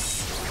this.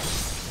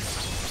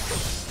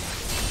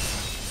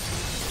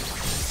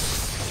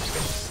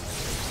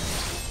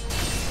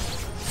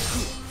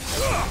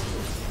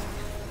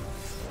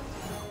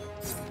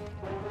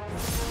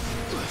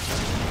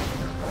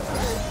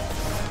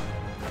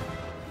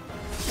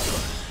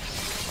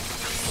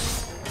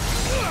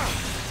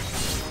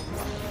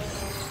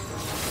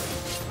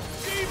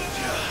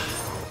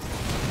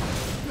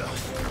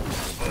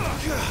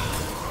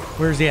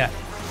 Where's he at?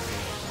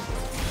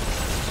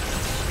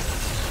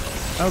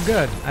 Oh,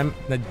 good.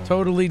 I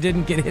totally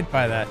didn't get hit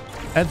by that.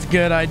 That's a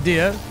good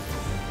idea.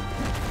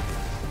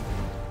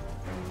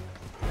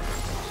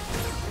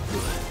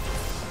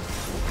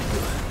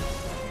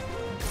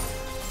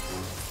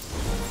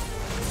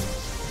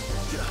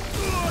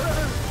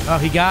 Oh,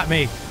 he got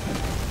me.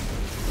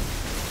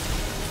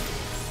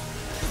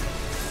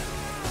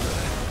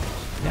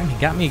 Damn, he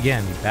got me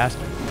again, you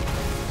bastard.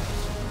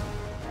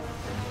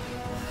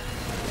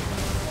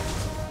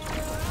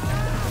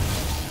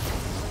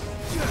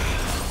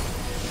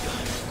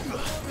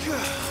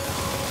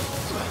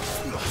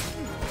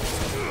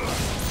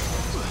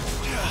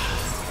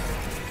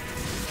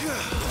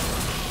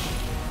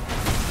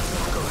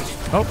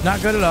 Oh,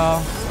 not good at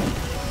all.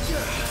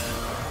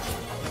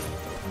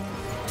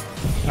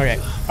 Okay.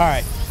 All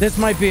right. This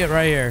might be it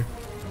right here.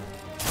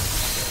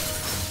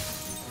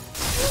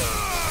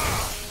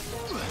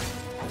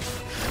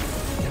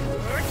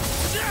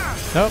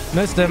 Nope,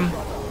 missed him.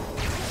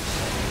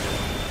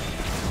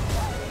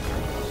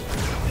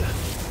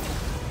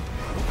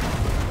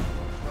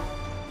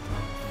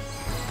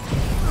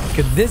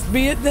 Could this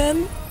be it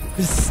then?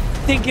 This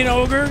stinking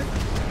ogre?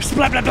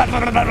 Blah, blah, blah, blah,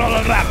 blah, blah,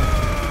 blah, blah.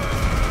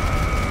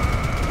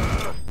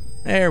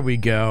 There we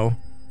go.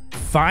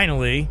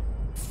 Finally.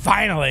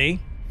 Finally.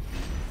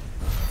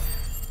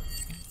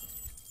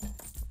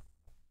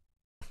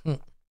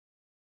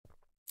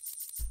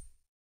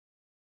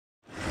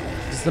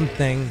 Some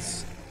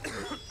things.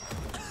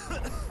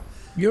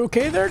 You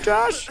okay there,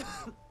 Josh?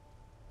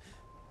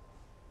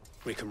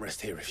 We can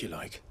rest here if you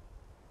like.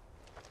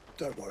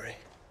 Don't worry.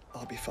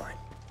 I'll be fine.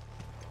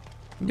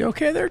 You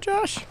okay there,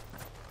 Josh?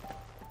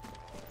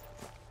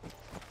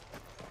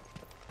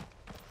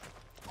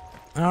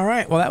 All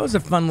right. Well, that was a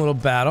fun little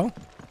battle.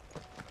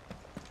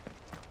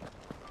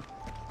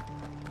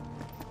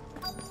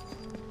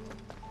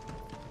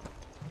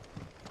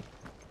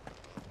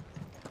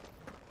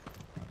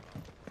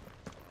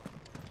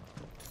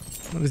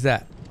 What is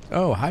that?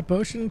 Oh, high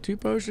potion, 2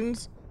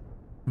 potions.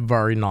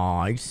 Very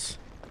nice.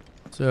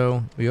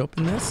 So we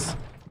open this.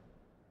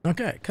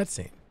 Okay,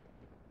 cutscene.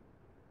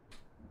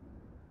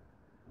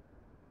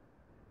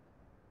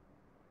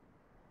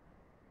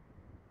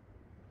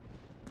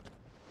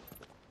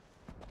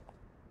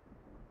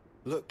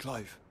 Look,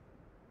 Clive.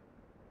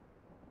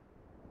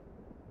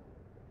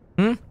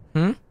 By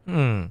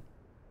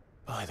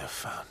the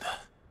founder.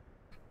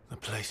 The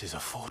place is a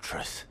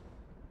fortress.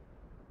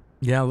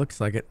 Yeah, looks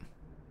like it.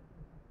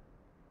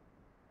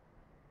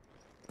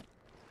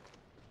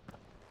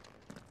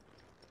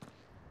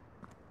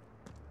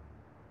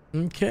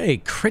 Okay,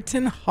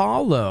 Kritten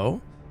Hollow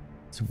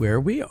is where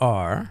we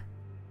are.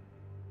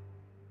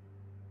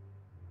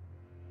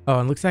 Oh,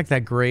 and it looks like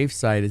that grave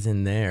site is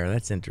in there.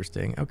 That's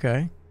interesting.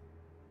 Okay.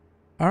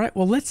 All right,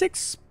 well,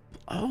 let's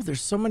oh,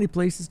 there's so many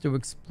places to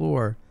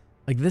explore.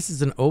 Like, this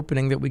is an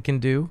opening that we can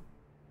do.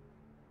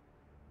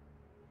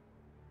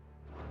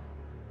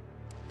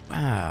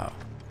 Wow.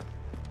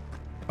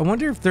 I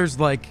wonder if there's,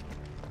 like,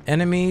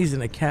 enemies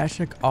and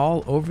Akashic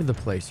all over the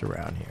place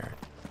around here.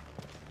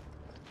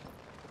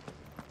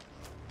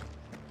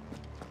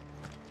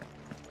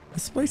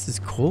 This place is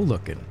cool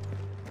looking.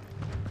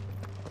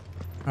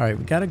 All right,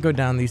 we got to go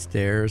down these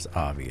stairs,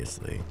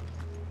 obviously.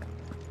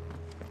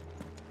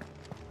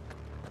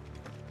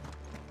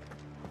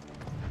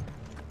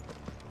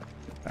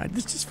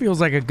 This just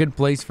feels like a good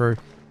place for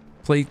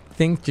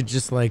things to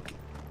just like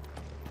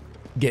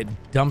get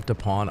dumped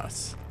upon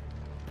us.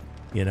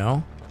 You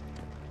know?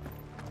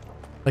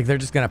 Like they're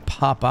just going to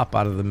pop up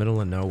out of the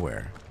middle of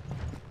nowhere.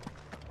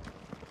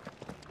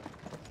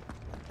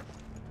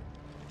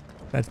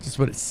 That's just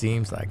what it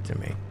seems like to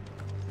me.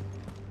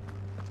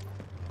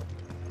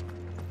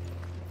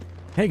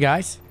 Hey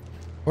guys,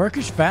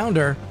 Orcish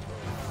founder.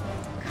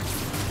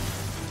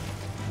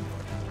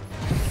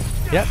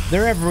 Yep,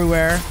 they're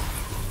everywhere.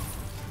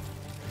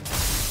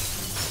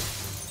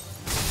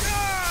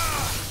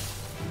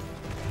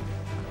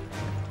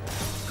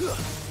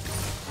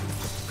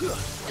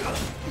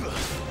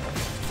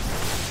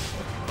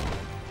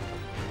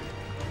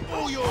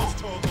 All yours,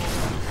 Torgal.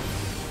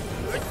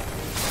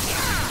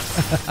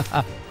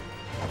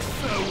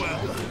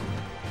 Farewell.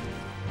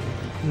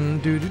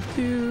 Do do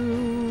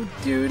do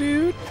do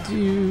do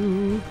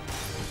do.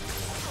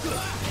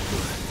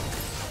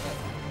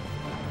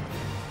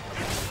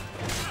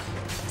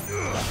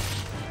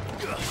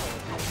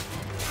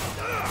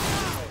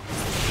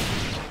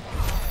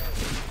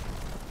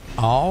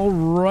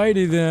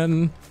 Alrighty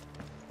then.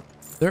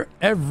 They're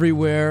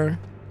everywhere.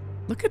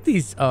 Look at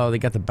these. Oh, they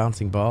got the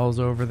bouncing balls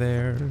over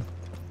there.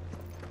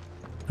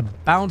 The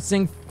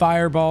bouncing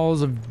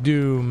fireballs of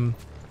doom.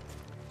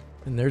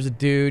 And there's a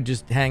dude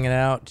just hanging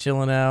out,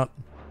 chilling out.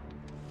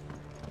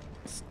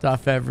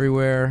 Stuff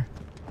everywhere.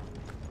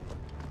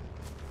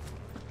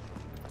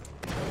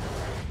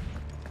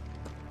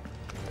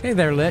 Hey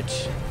there,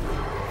 Lich.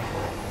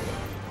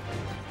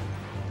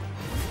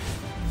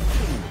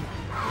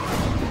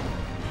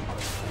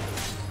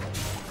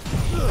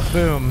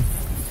 Boom.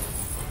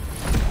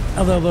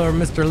 Hello there,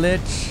 Mr.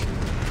 Lich.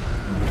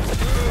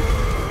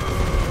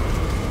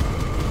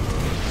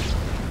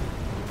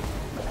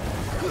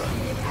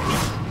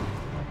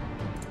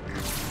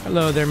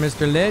 Hello there,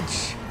 Mr.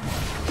 Lich.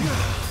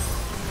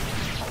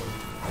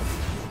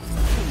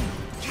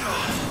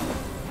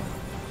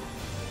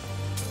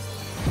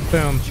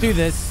 Boom. Do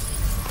this.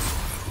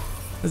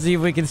 Let's see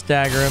if we can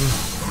stagger him.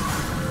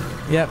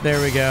 Yep,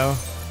 there we go.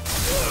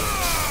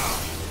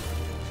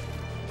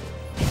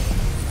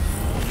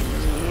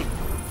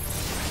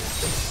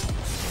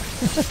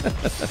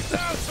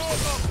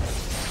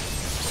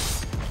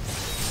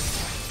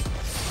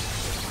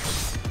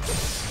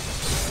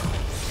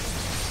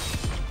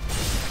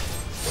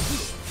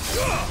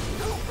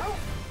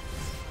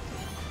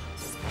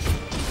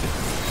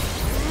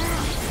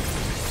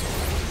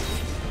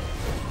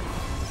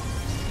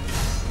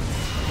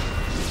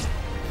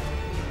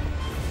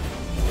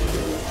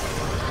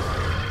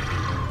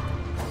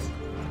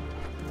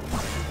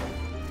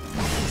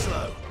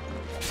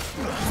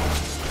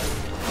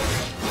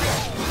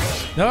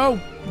 No!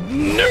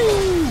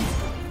 No!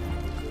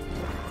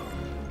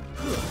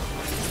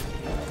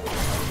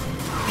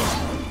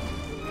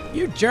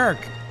 You jerk!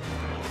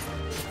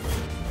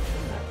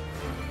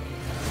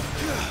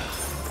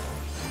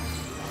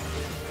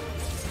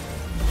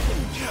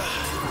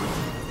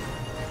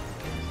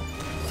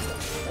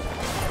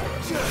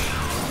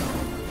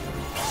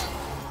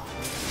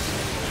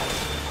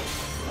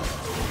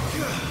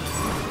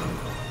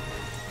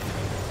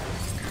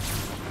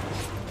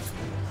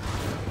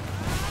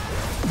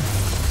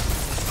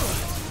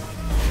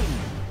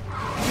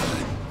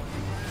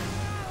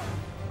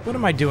 What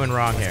am I doing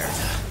wrong here?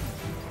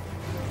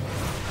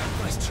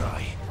 Nice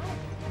try.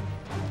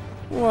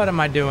 What am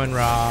I doing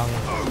wrong?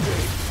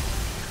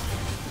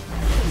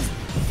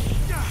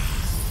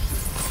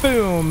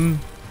 Boom.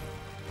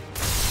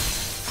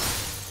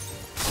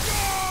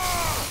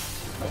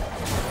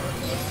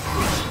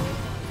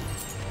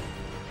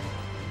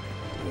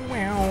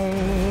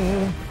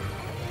 Wow.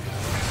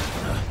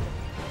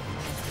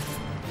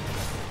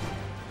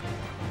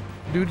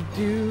 Do do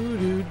do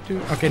do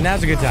do. Okay,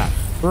 now's a good time.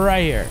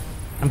 Right here.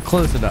 I'm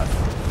close enough.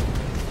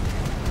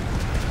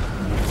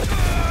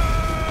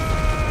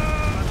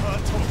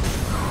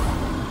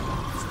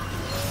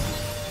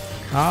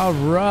 All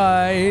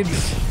right.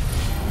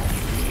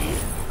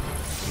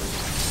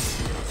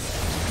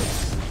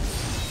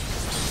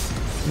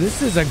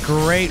 This is a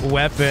great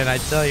weapon, I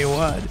tell you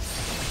what.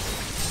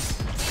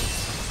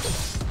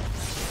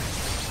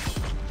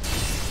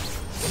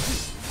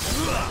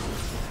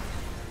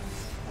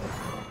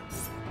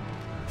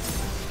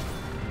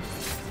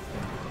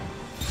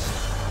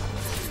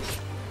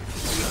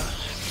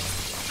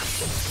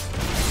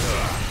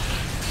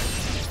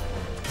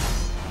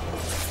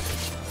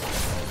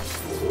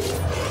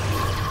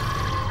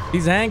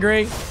 He's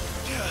angry.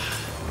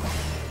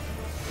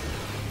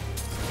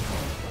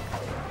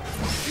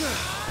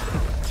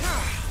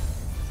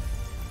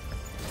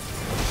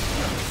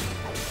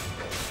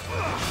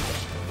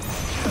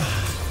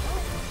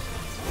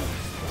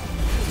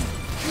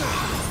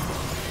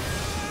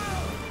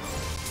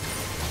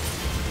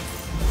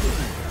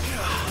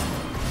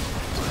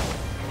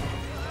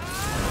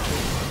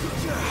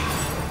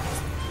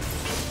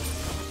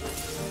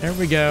 There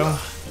we go.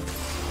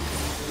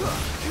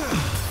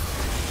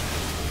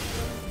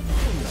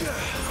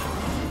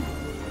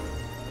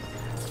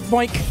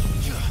 Boink.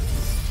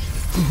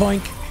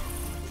 Boink.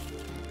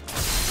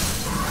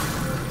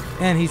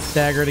 And he's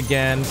staggered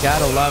again.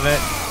 Gotta love it.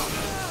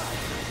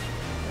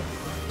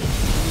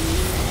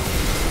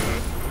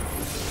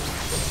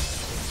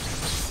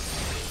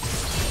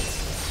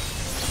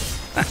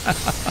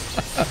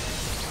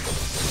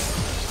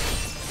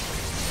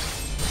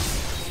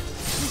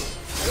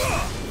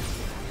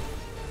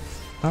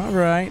 All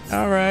right,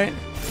 all right.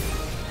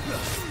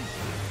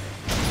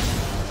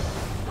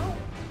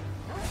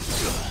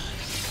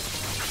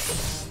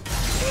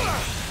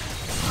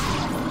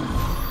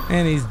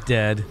 And he's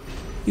dead.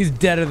 He's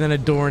deader than a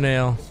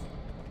doornail.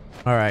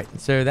 All right,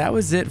 so that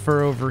was it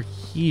for over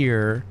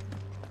here.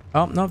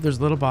 Oh, no, there's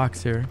a little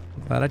box here.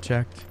 Glad I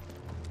checked.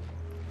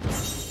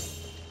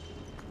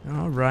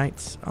 All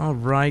right, all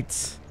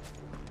right.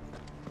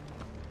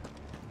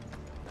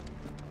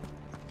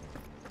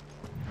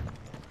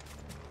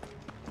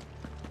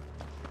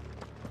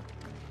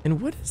 And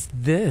what is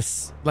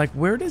this? Like,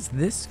 where does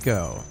this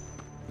go?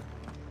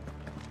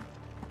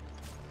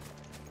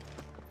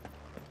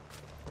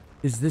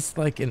 Is this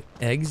like an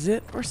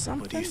exit or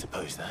something? What do you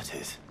suppose that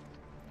is?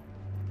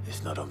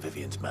 It's not on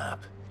Vivian's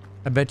map.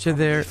 I bet you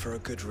there For a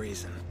good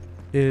reason.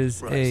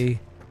 is Right. a...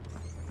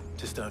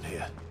 Just down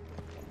here.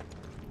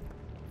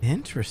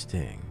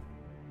 Interesting.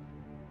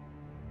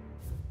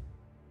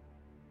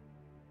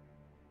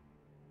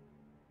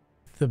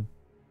 The...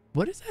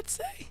 What does that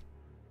say?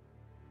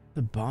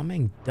 The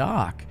bombing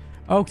dock.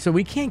 Oh, so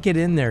we can't get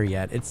in there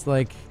yet. It's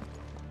like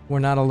we're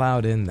not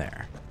allowed in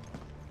there.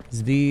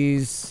 'Cause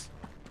these...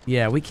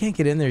 Yeah, we can't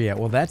get in there yet.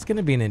 Well, that's going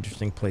to be an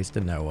interesting place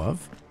to know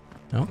of.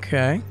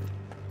 Okay.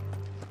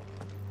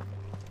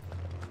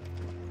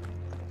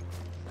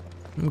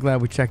 I'm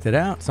glad we checked it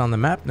out. It's on the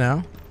map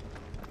now.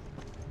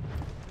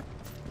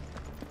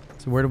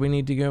 So where do we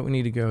need to go? We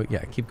need to go...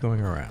 Yeah, keep going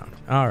around.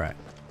 All right.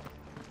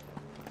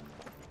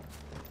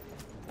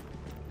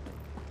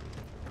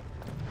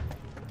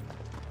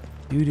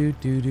 Do do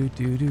do do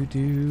do do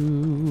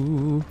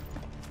do.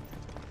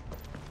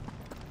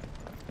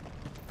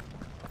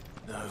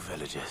 No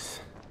villages.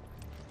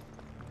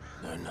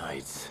 No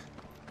knights.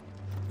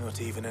 Not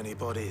even any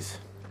bodies.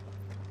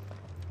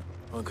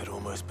 One could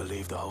almost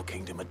believe the whole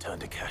kingdom had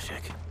turned to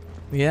Kashyyyk.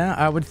 Yeah,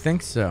 I would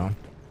think so. All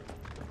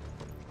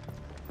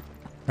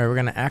right, we're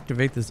gonna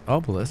activate this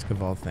obelisk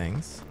of all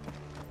things.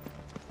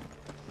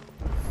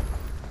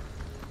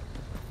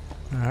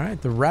 All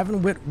right, the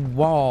Ravenwit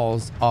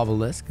Walls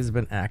obelisk has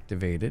been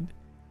activated.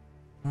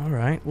 All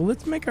right, well,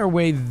 let's make our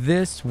way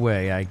this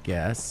way, I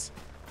guess,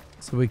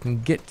 so we can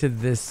get to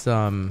this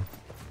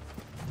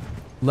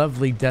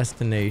lovely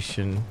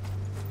destination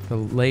to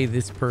lay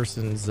this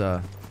person's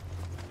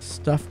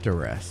stuff to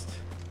rest.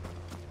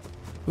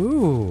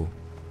 Ooh,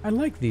 I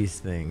like these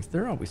things.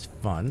 They're always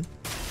fun.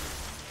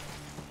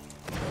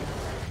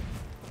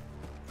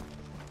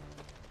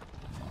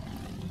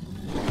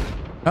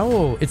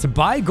 Oh, it's a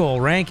buy goal,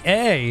 rank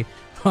A.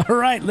 All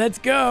right, let's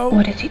go.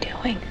 What is he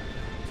doing?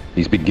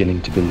 He's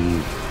beginning to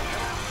believe.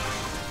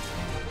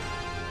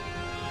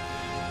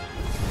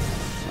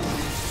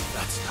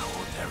 That's no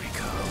ordinary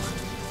girl.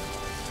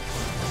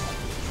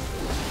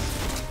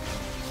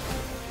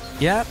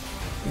 Yep,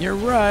 you're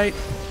right.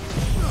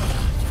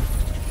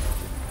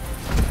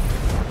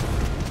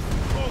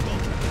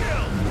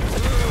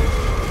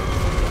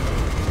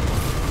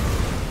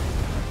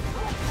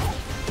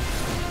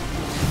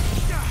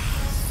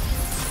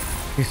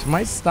 This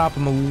might stop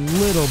him a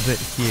little bit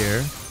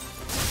here.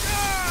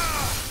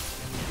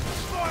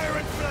 Fire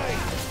and flame!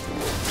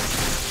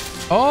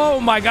 Oh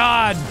my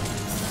god!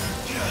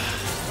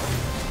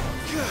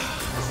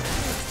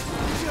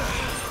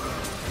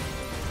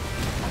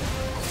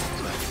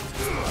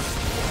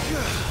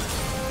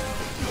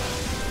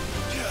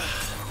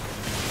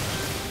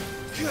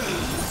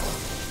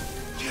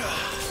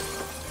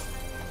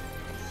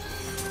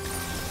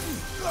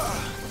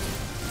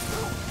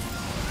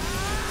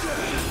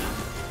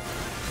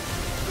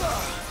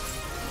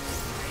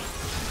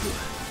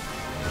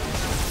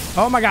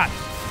 Oh my god.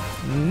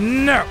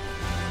 No.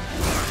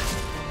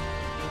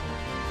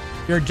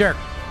 You're a jerk.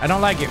 I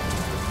don't like you.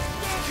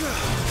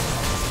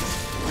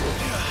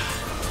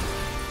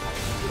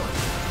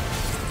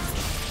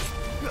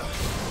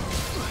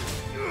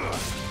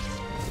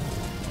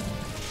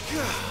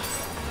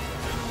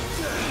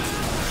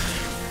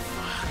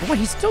 Boy,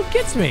 he still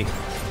gets me.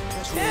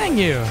 Dang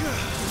you.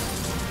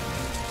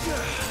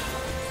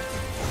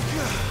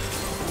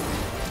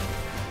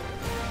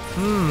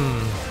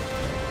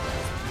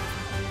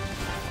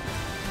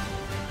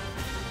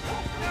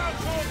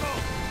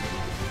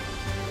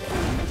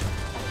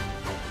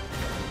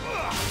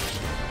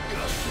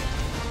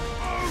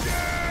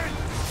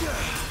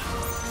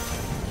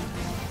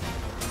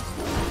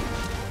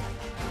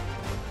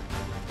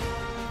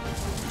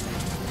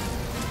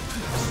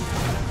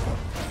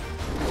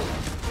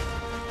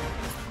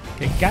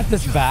 Okay, got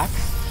this back.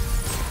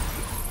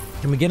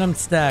 Can we get him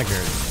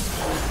staggered?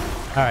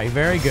 All right,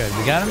 very good.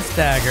 We got him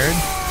staggered.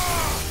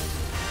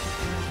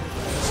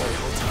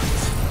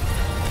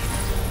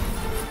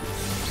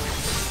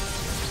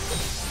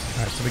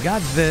 All right, so we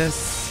got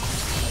this.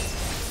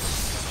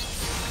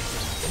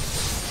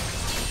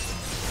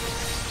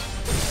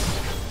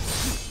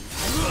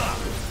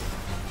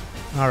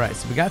 All right,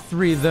 so we got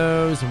 3 of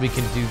those, and we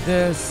can do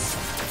this.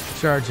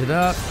 Charge it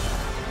up.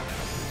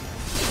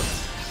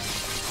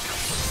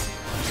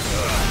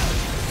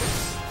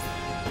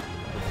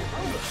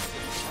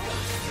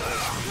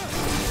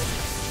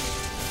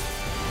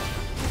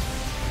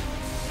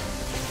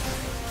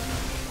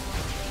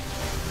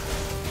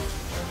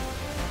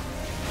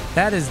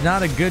 That is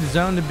not a good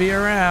zone to be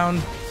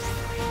around.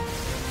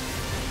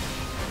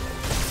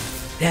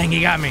 Dang,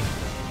 he got me.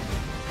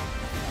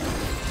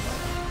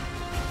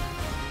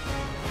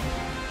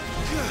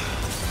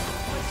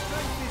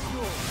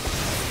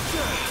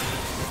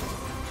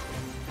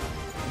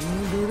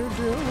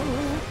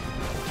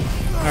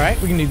 All right,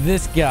 we can do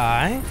this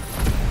guy.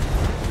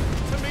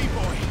 To me,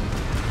 boy.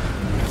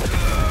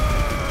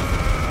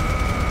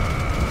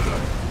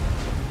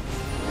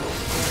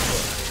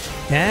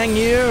 Dang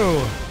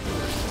you.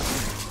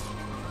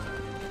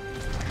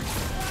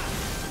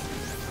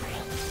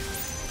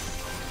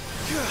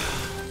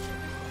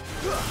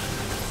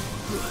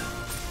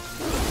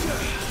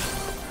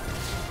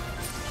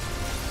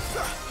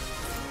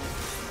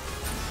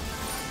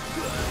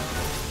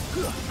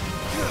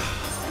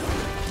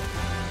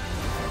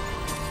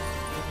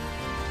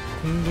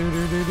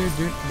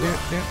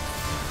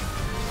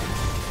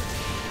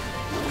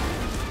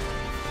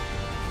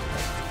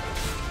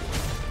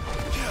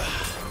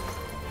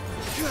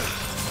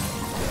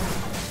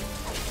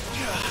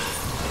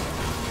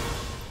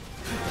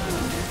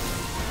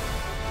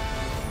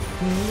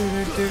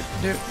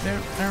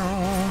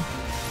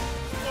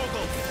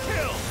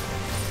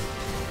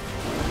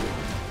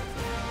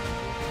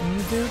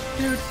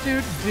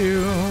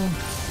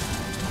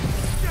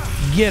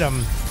 Get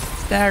him.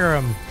 Stagger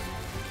him.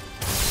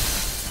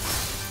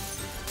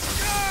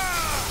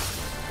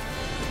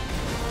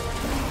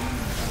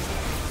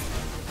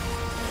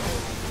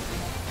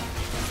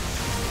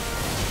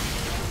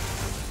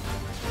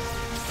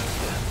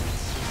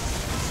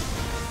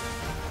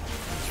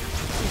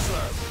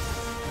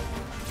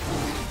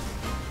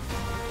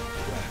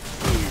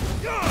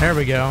 There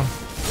we go.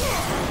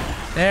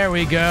 There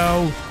we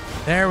go.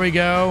 There we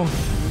go.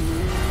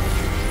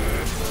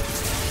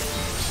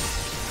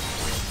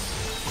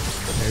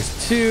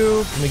 There's 2.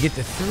 Let me get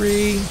to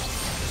 3.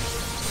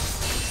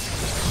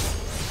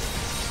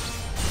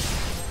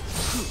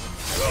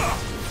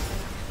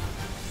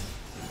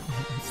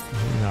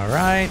 All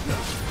right.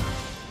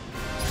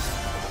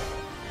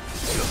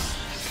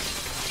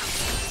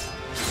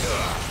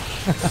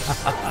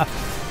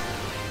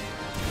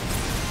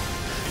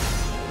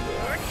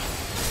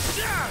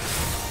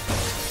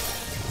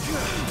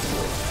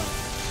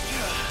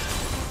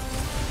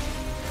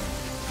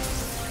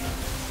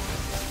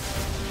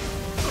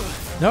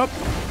 Nope.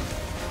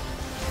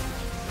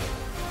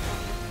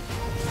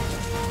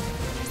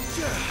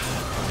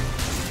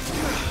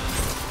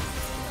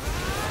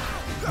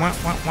 Wah,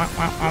 wah, wah,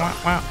 wah, wah,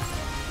 wah.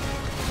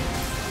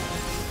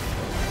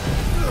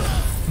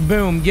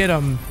 Boom, get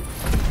him.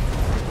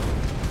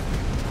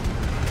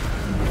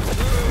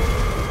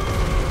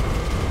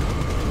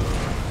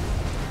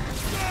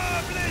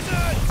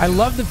 I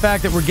love the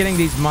fact that we're getting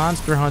these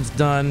monster hunts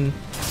done.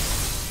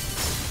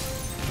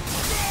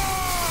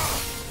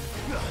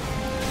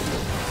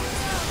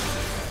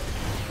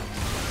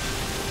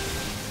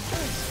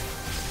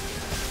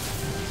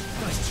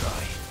 Nice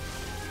try.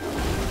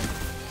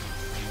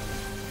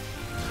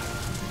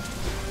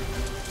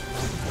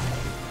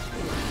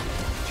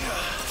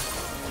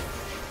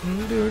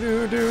 Do,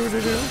 do, do,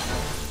 do, do.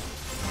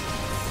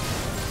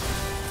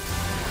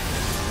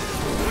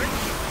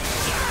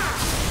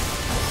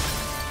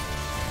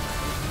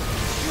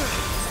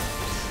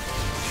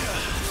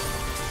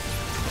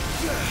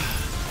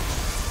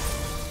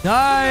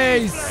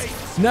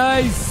 Nice!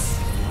 Nice!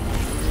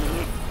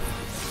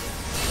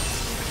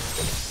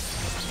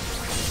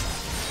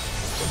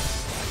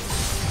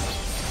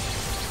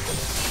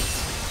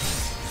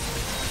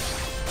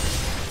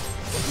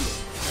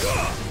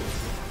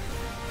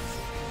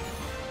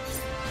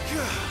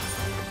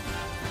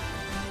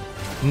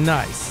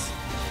 Nice.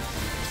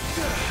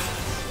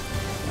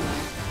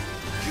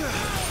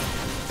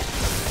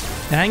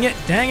 Dang it,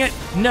 dang it,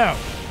 no.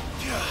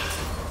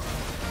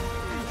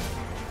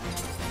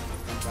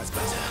 That's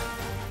better.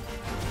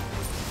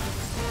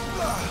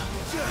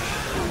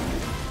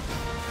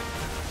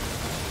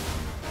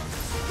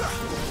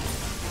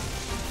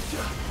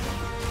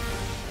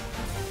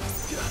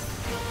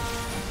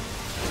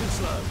 Too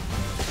slow.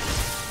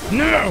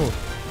 No!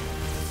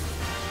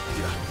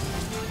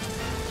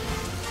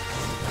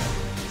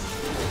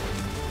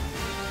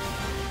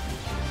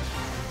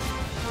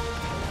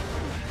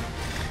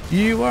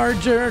 You are a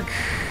jerk.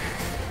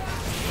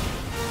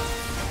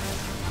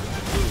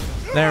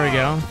 There we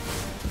go.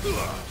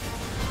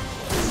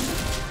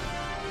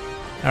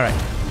 All right.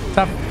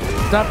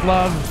 Tough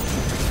love.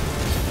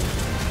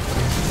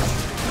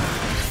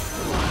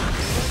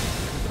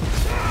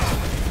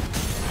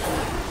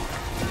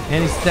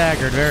 And he's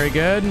staggered. Very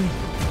good.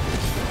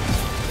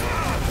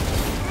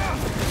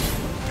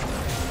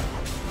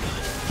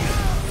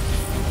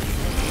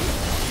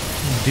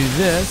 Do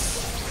this.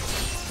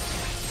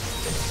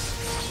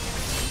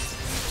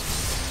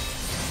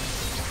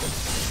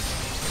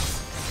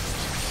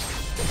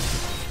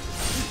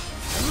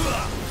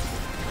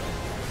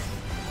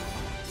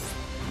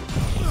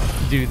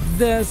 Do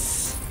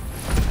this.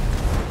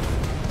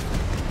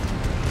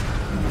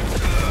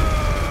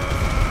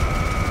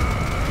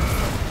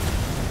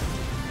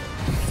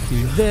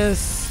 Do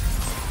this.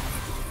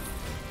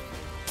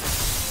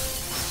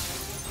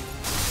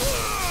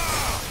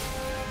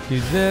 Do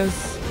this.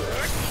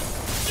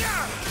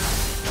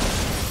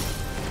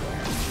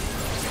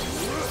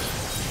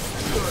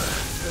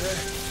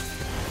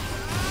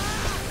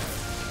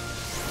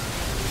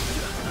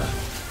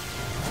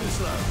 Too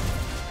slow.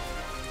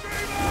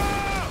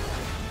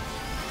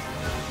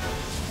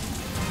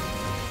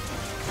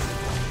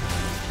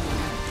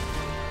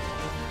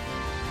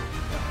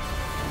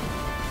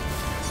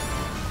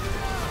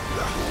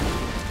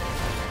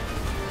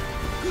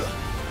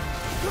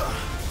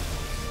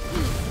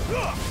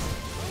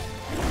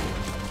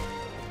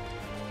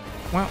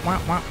 Wah,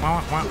 wah, wah,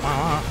 wah, wah, wah,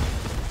 wah.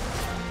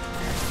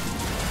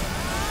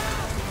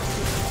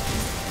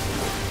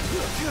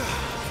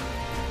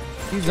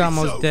 He's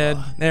almost dead.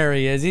 There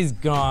he is. He's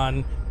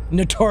gone.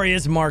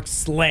 Notorious Mark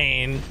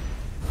slain.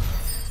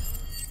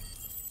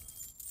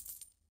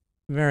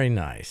 Very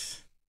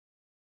nice.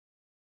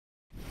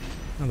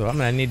 Although I'm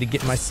gonna need to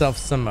get myself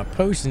some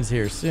potions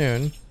here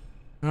soon.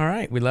 All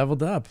right, we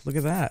leveled up. Look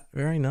at that.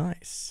 Very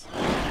nice.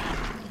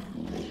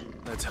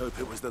 Let's hope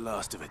it was the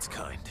last of its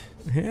kind.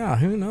 Yeah,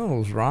 who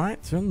knows, right?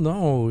 Who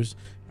knows?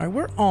 All right,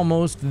 we're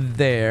almost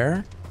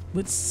there.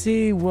 Let's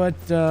see what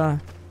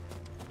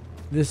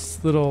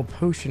this little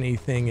potion-y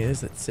thing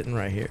is that's sitting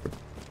right here.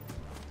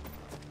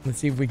 Let's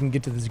see if we can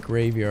get to this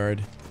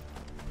graveyard.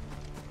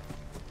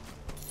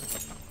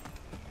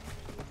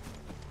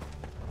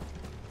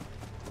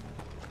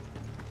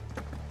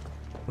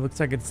 It looks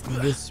like it's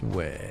this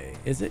way.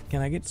 Is it?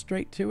 Can I get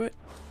straight to it?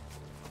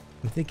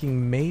 I'm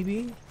thinking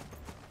maybe.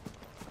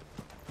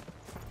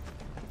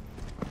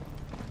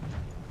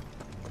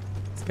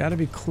 It's got to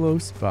be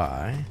close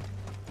by.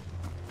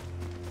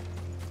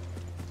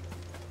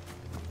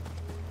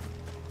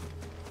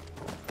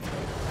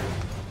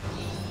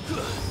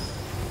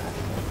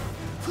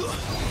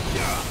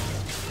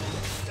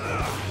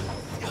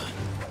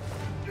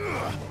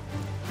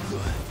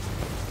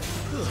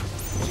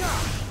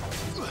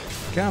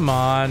 Come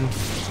on.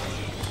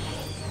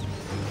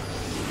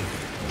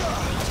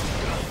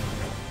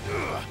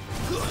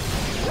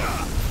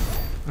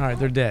 All right,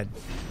 they're dead.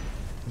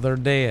 They're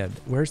dead.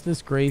 Where's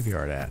this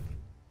graveyard at?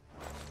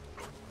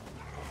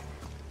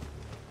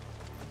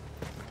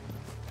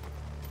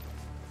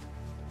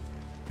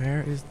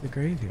 Where is the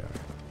graveyard?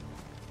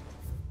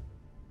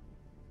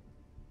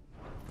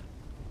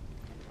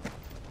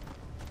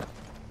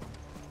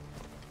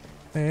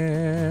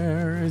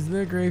 Where is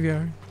the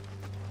graveyard?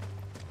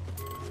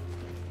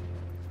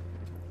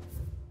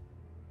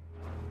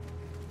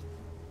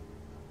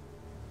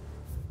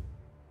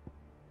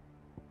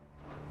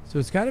 So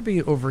it's got to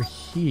be over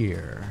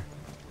here.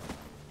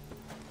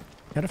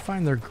 Got to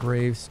find their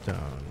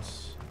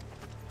gravestones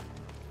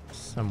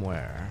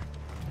somewhere.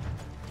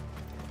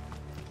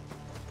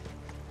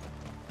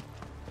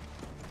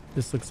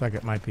 This looks like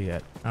it might be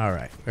it. All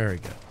right, very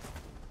good.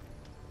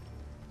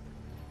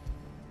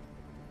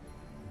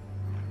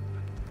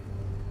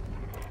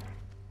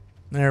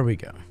 There we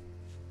go.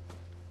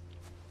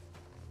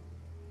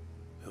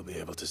 He'll be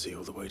able to see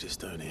all the way to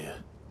Stone here.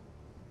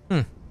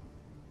 Hmm.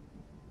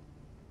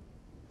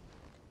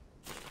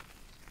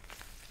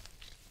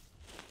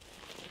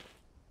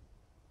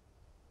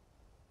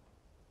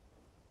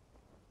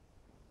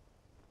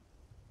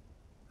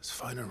 As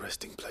fine a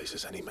resting place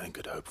as any man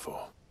could hope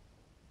for.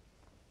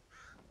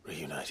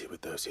 Reunited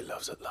with those he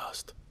loves at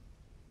last.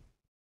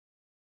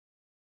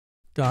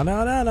 Da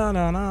da da da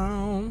da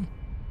da.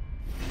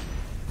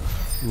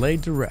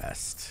 Laid to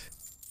rest.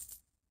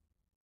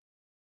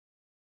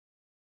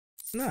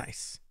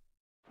 Nice.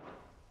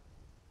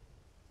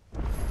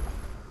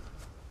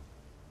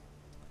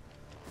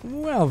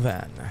 Well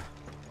then.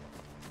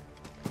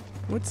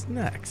 What's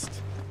next?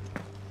 Is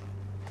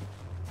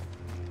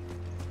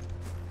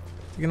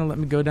he gonna let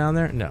me go down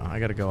there? No, I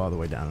gotta go all the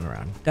way down and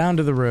around. Down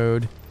to the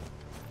road.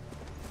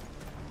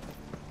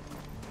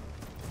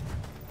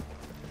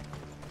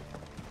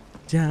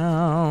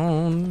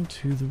 Down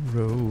to the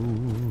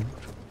road.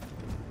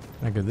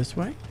 Can I go this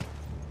way?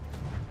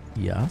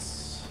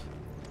 Yes.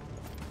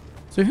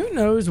 So who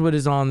knows what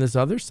is on this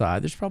other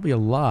side? There's probably a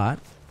lot.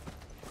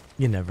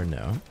 You never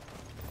know.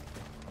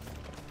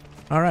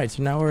 All right,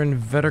 so now we're in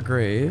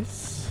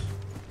Vettergraves.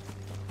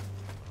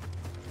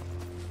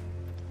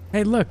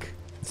 Hey, look.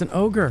 It's an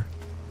ogre.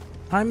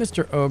 Hi,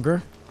 Mr.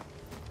 Ogre.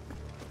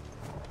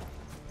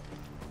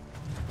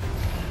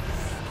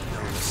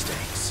 No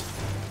mistakes.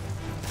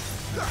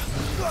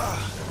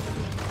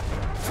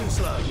 Too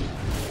slow.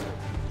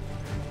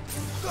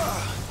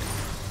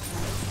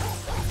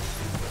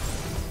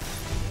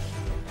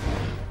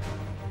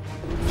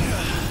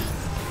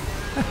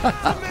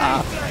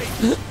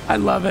 I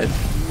love it.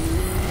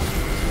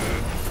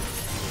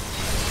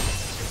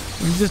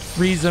 You just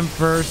freeze him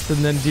first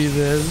and then do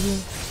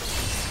this.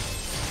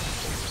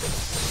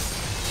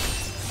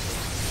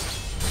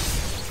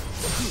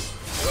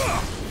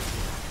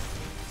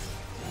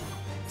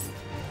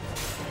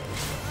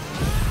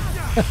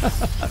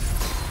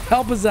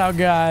 Help us out,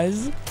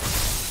 guys.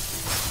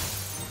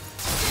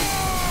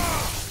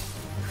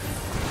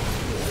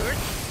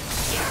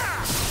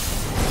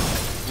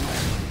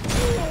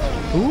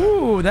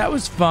 Ooh, that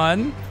was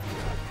fun.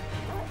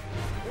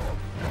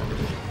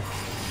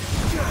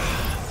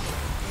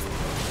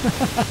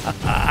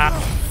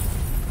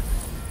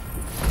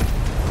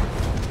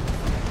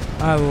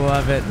 I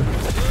love it.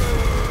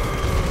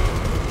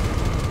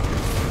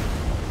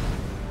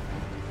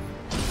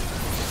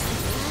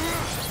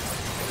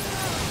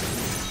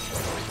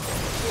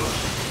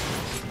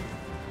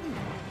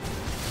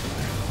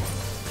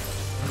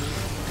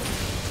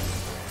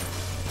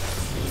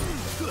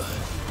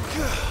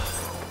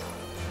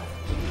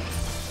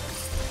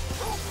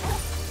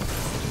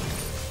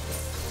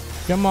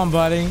 Come on,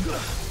 buddy.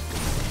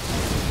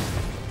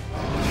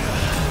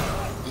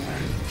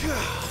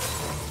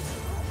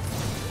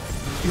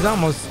 He's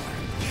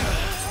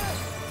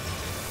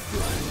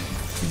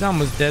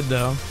almost dead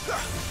though.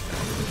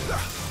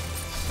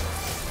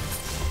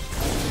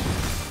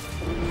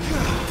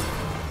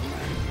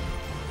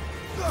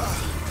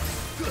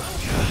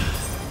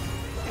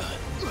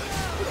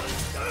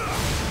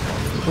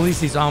 At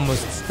least he's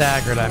almost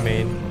staggered, I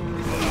mean.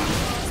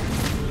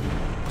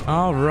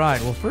 All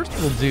right, well, first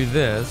we'll do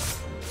this.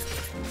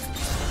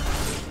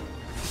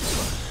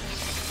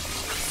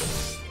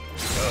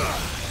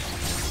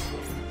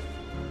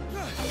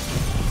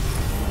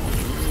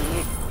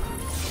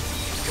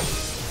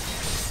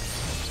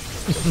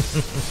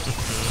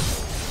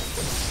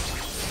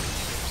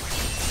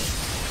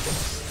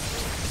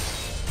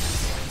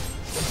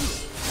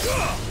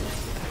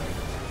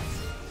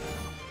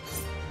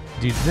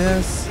 Do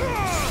this.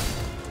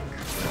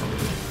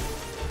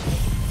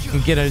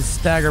 And get a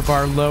stagger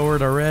bar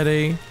lowered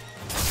already.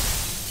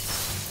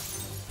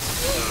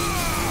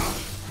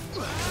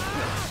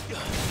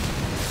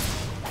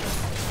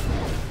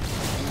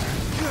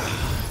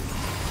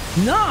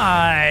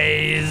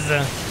 Nice.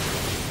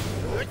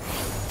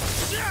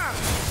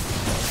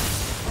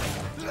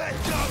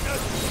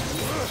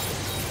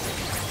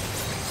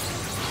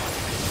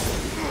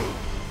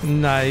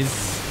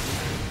 Nice.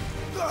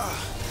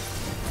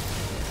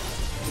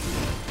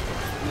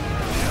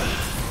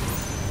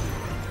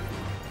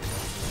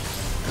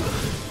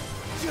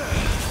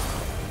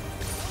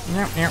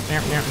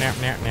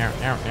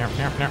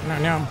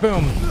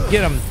 Boom.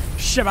 Get him.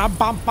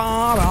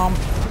 Shabba-ba-ba-dum.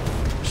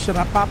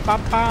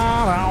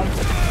 Shabba-ba-ba-ba-dum.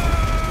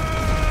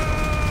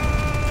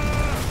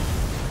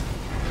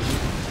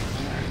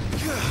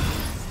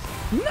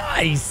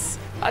 Nice.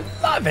 I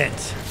love it.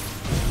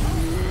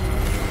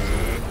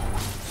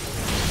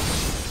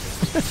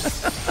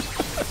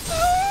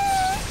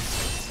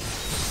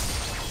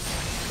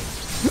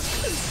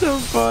 It's so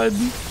fun.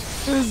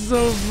 It's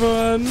so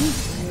fun.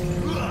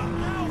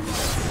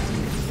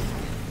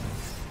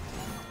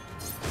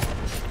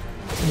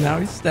 Now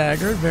he's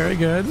staggered. Very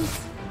good.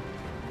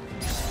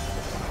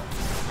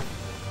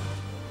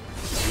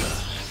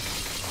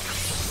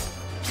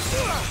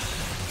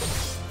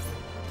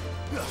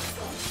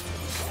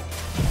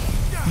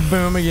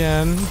 Boom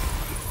again.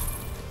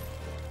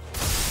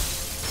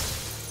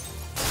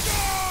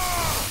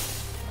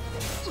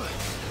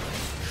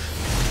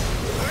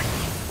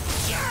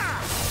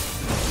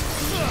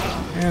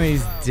 And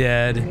he's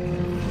dead.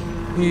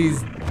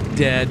 He's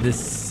dead, this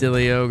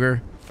silly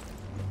ogre.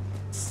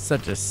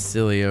 Such a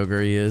silly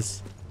ogre he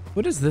is.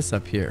 What is this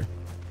up here?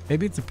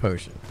 Maybe it's a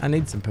potion. I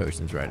need some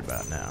potions right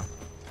about now.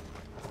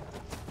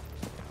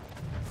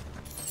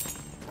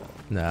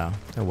 No,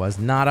 it was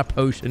not a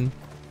potion.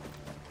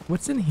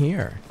 What's in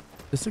here?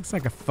 This looks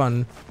like a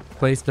fun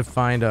place to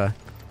find a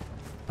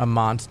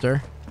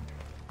monster.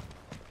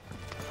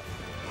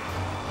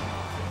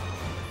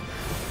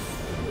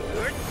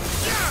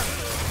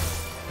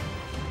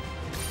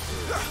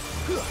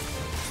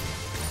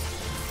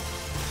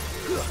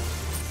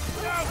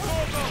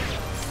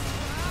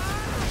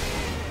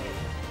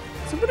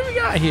 So what do we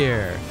got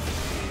here?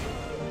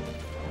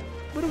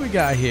 What do we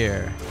got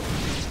here?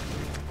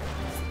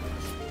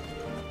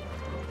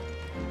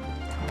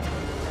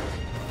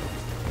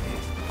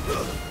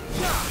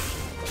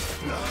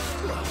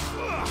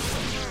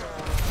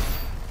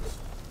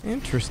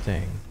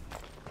 Interesting.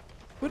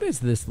 What is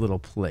this little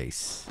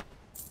place?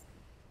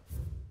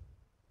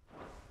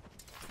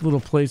 Little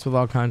place with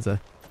all kinds of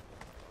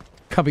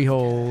cubby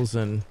holes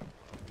and...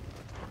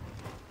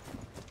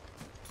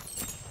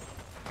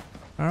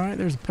 Alright,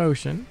 there's a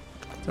potion.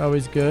 It's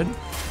always good.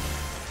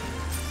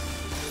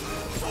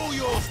 All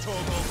yours,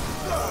 Torgal.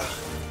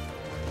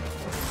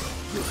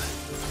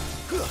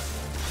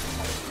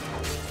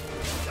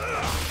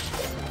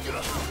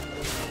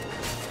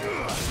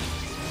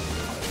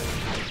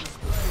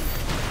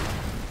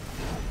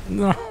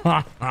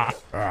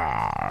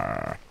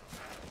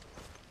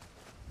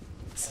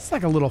 This is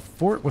like a little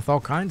fort with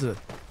all kinds of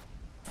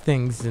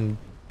things and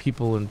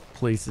people and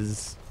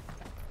places.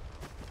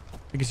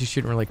 I guess you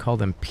shouldn't really call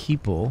them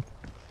people,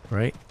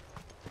 right?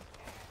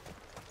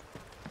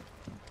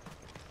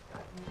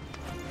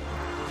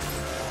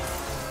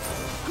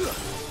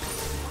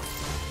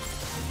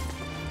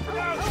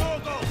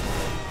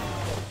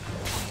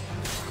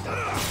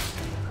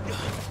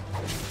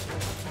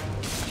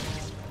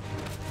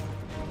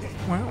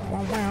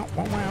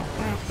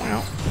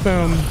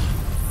 Boom.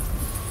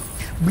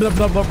 Blah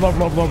blah blah blah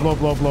blah blah blah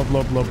blah blah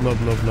blah blah blah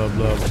blah blah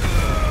blah.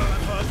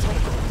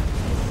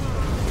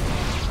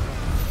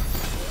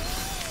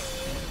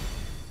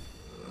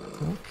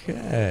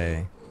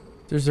 Okay.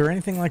 Is there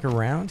anything like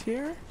around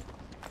here?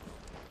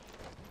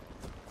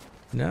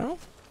 No?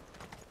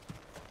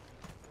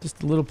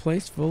 Just a little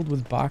place filled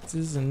with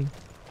boxes and...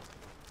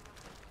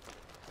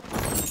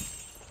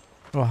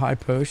 Oh, high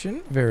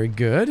potion. Very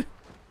good.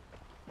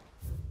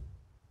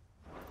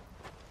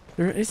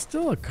 There is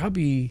still a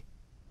cubby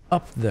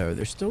up though.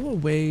 There's still a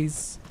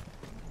ways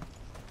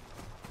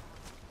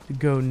to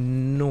go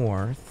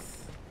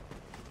north.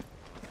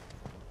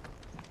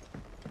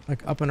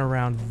 Like up and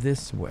around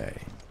this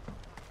way.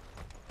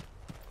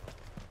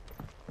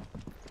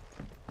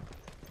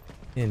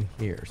 In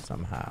here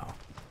somehow.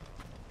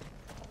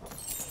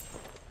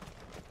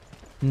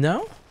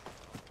 No?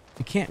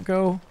 You can't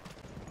go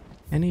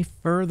any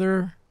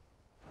further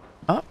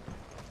up?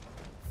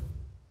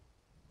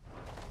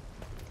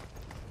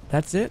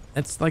 That's it?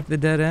 That's like the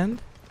dead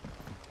end?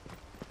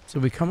 So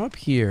we come up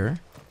here.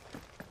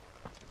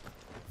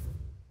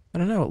 I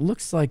don't know. It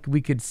looks like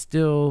we could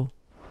still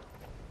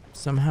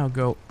somehow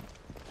go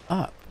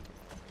up.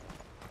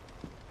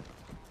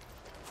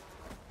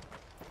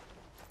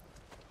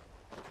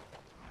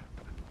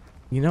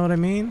 You know what I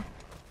mean?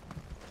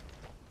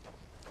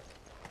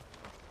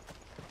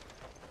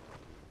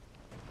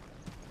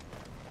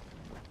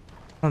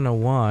 I don't know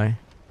why. I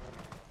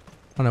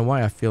don't know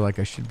why I feel like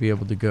I should be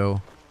able to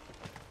go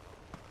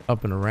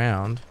up and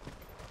around.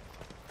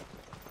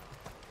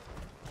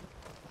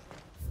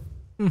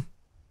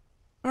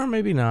 Or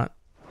maybe not.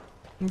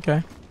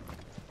 Okay.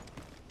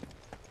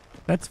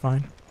 That's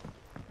fine.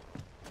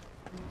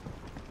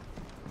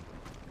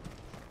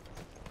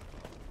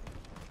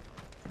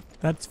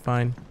 That's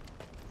fine.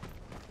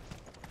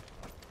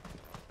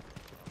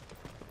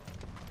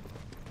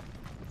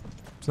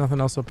 There's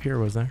nothing else up here,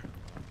 was there?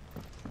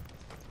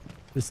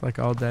 Just like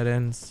all dead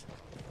ends?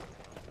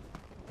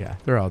 Yeah,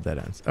 they're all dead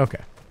ends. Okay.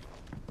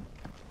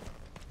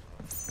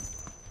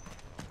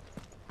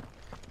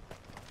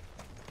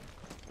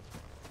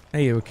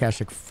 Hey, you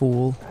Akashic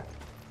fool.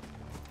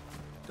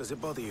 Does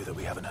it bother you that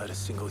we haven't heard a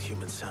single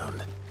human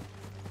sound?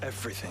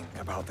 Everything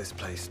about this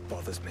place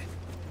bothers me.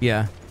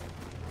 Yeah,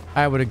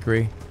 I would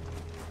agree.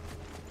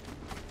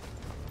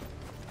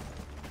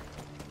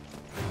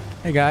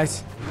 Hey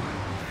guys.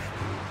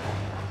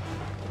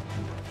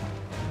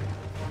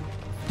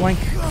 Boink.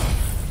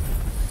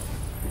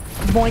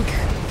 Boink.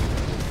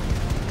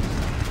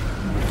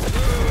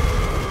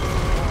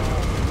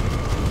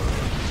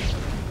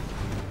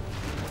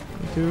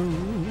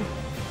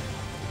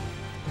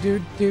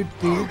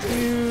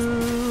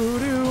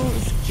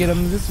 Let's get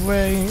them this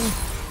way.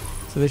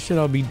 So they should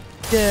all be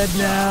dead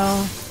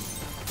now.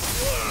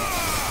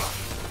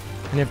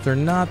 And if they're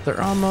not,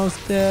 they're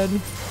almost dead.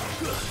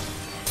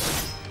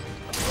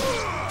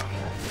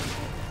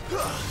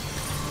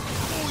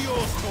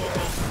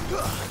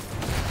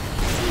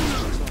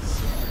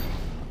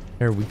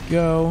 There we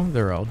go.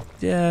 They're all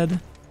dead.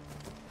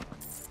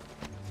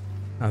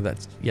 Oh,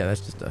 that's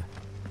just a...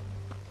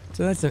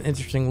 So that's an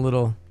interesting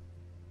little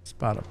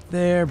spot up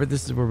there, but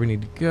this is where we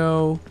need to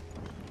go.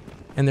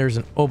 And there's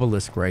an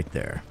obelisk right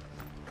there.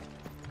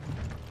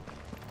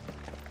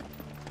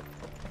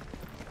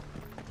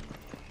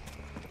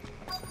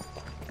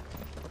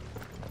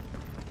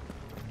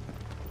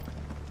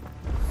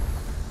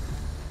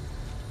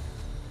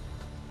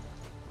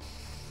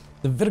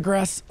 The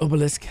Vitagras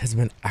obelisk has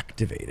been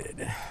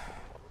activated.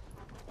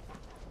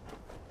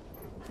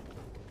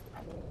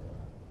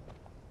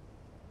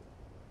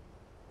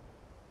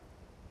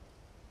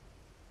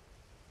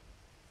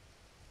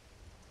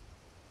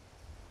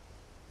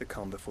 The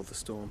calm before the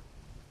storm.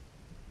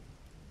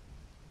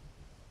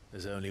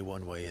 There's only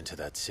one way into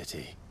that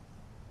city.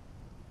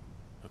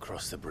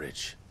 Across the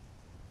bridge.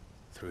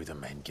 Through the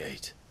main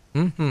gate.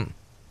 Mm-hmm.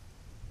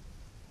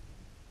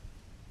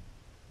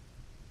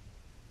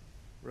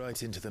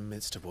 Right into the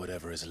midst of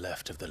whatever is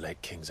left of the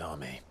late King's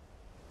army.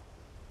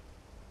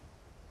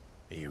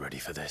 Are you ready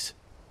for this?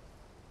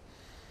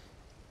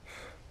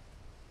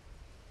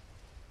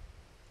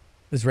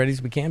 As ready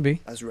as we can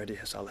be. As ready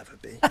as I'll ever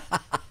be.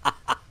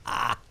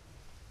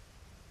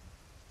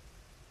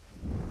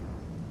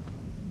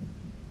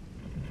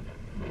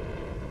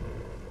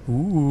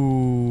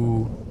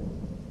 Ooh.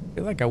 I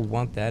feel like I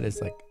want that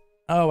as like,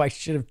 oh, I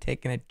should have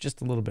taken it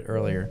just a little bit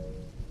earlier.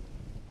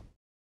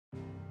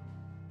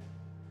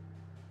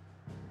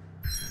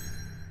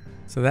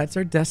 So that's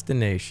our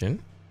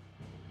destination.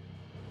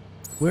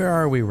 Where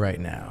are we right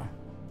now?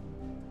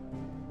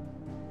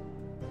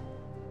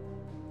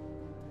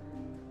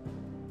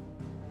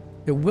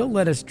 It will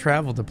let us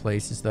travel to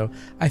places though.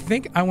 I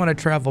think I want to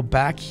travel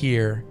back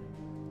here.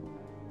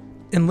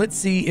 And let's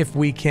see if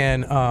we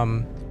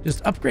can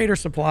just upgrade our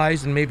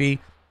supplies and maybe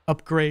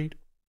upgrade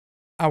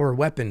our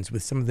weapons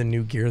with some of the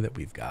new gear that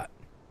we've got.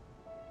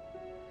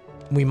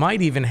 We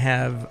might even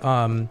have,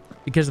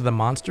 because of the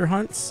monster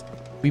hunts,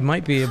 we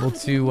might be able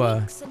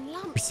to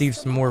receive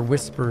some more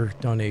whisper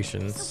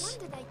donations.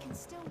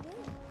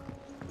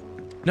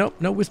 Nope,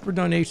 no whisper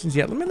donations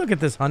yet. Let me look at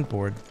this hunt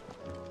board.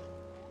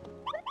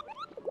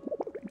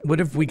 What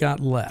have we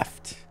got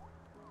left?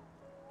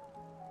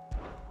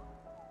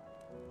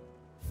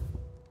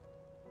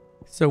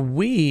 So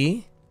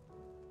we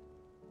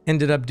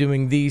ended up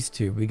doing these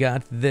two. We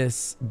got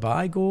this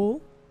Bygol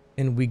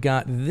and we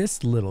got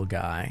this little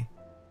guy.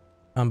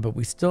 But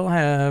we still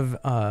have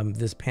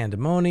this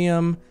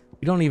Pandemonium.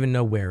 We don't even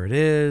know where it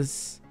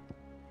is.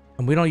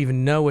 And we don't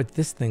even know what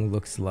this thing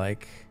looks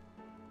like.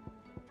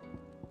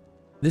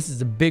 This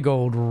is a big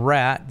old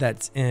rat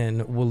that's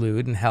in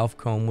Waloed, in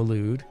Halfcombe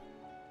Waloed.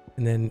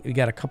 And then we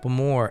got a couple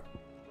more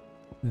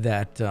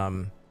that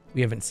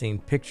we haven't seen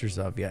pictures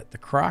of yet. The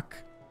Croc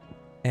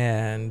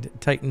and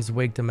Titan's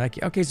Wake to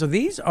Mechia. Okay, so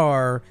these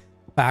are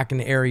back in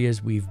the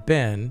areas we've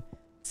been.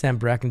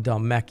 Sambrek and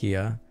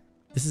Dalmechia.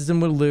 This is in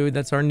Waloed.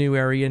 That's our new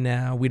area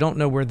now. We don't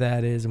know where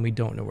that is, and we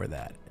don't know where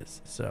that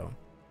is. So,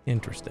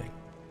 interesting.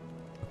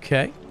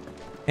 Okay.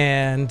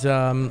 And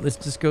let's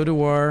just go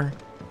to our...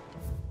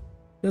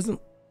 Doesn't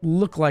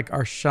look like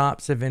our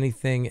shops have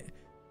anything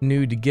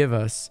new to give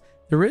us.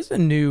 There is a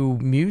new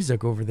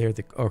music over there,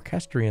 the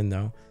orchestrion,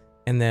 though.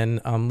 And then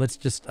let's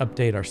just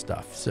update our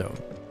stuff. So,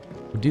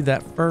 we'll do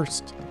that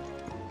first.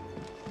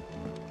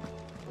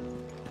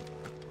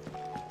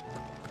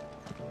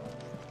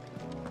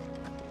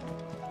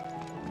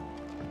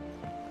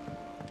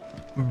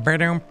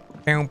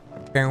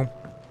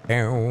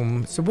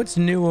 So what's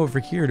new over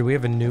here? Do we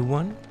have a new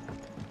one?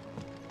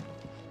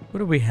 What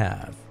do we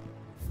have?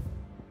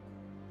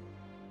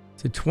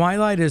 So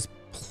Twilight is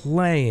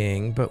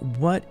playing, but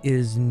what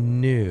is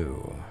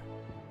new?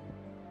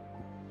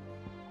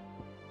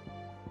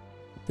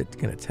 Is it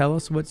gonna tell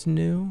us what's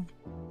new?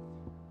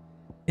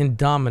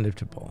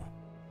 Indomitable.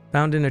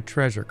 Found in a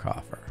treasure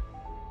coffer.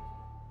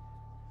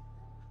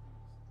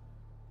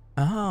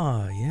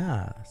 Ah,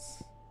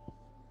 yes.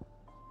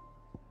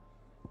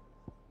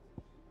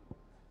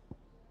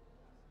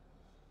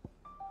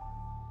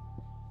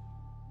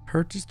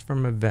 Purchased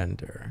from a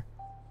vendor.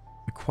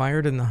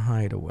 Acquired in the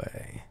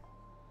Hideaway.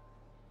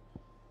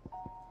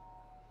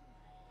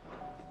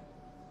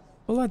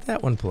 We'll let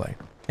that one play.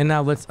 And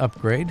now let's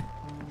upgrade.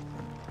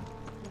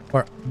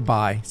 Or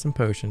buy some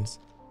potions.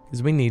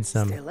 Because we need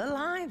some. Still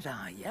alive,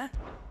 are you?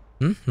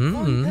 Mm-hmm.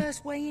 One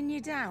purse weighing you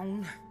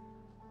down.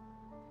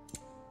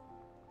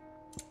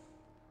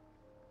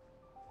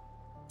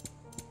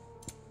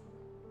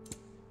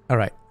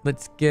 Alright,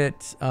 let's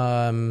get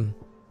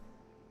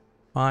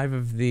 5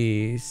 of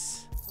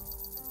these.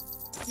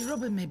 You're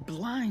rubbing me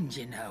blind,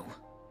 you know.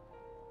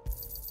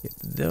 Get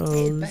It'd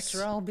those.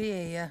 better all be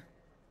here.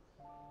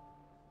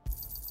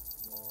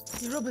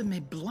 You're rubbing me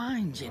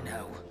blind, you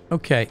know.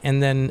 Okay,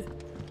 and then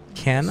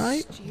can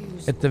I,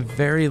 at the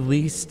very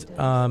least,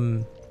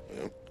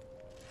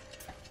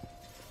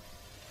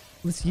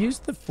 let's use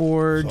the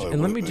forge,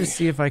 and let me just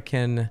see if I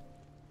can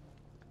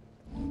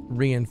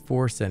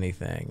reinforce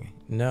anything.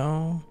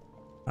 No,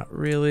 not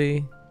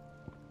really.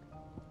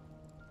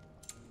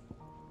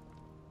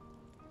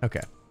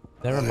 Okay,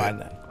 never mind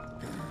then.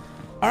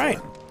 All right,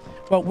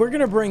 well, we're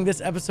gonna bring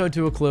this episode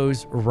to a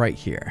close right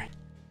here.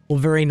 Well,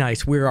 very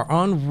nice. We are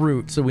en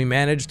route, so we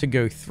managed to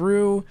go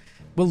through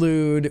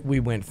Waloed. We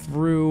went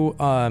through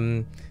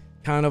kind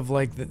of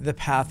like the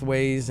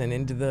pathways and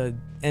into the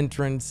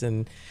entrance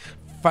and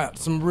fought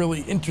some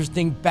really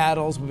interesting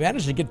battles. We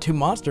managed to get 2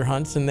 monster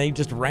hunts, and they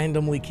just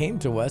randomly came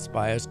to us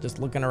by us just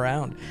looking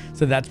around.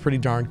 So that's pretty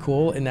darn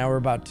cool. And now we're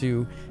about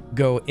to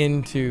go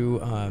into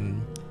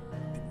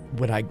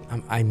what I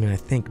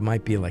think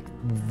might be like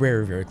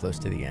very, very close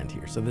to the end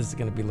here. So this is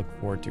going to be looking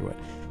forward to it.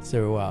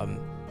 So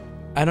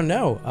I don't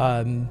know.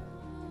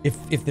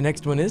 If the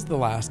next one is the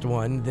last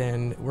one,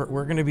 then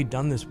we're going to be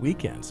done this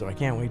weekend. So I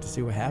can't wait to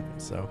see what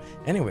happens. So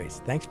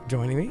anyways, thanks for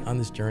joining me on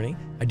this journey.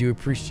 I do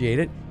appreciate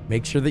it.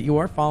 Make sure that you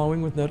are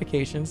following with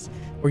notifications,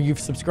 or you've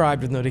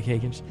subscribed with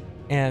notifications.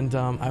 And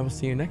I will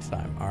see you next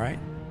time. All right.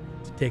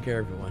 So take care,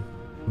 everyone.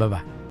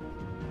 Bye-bye.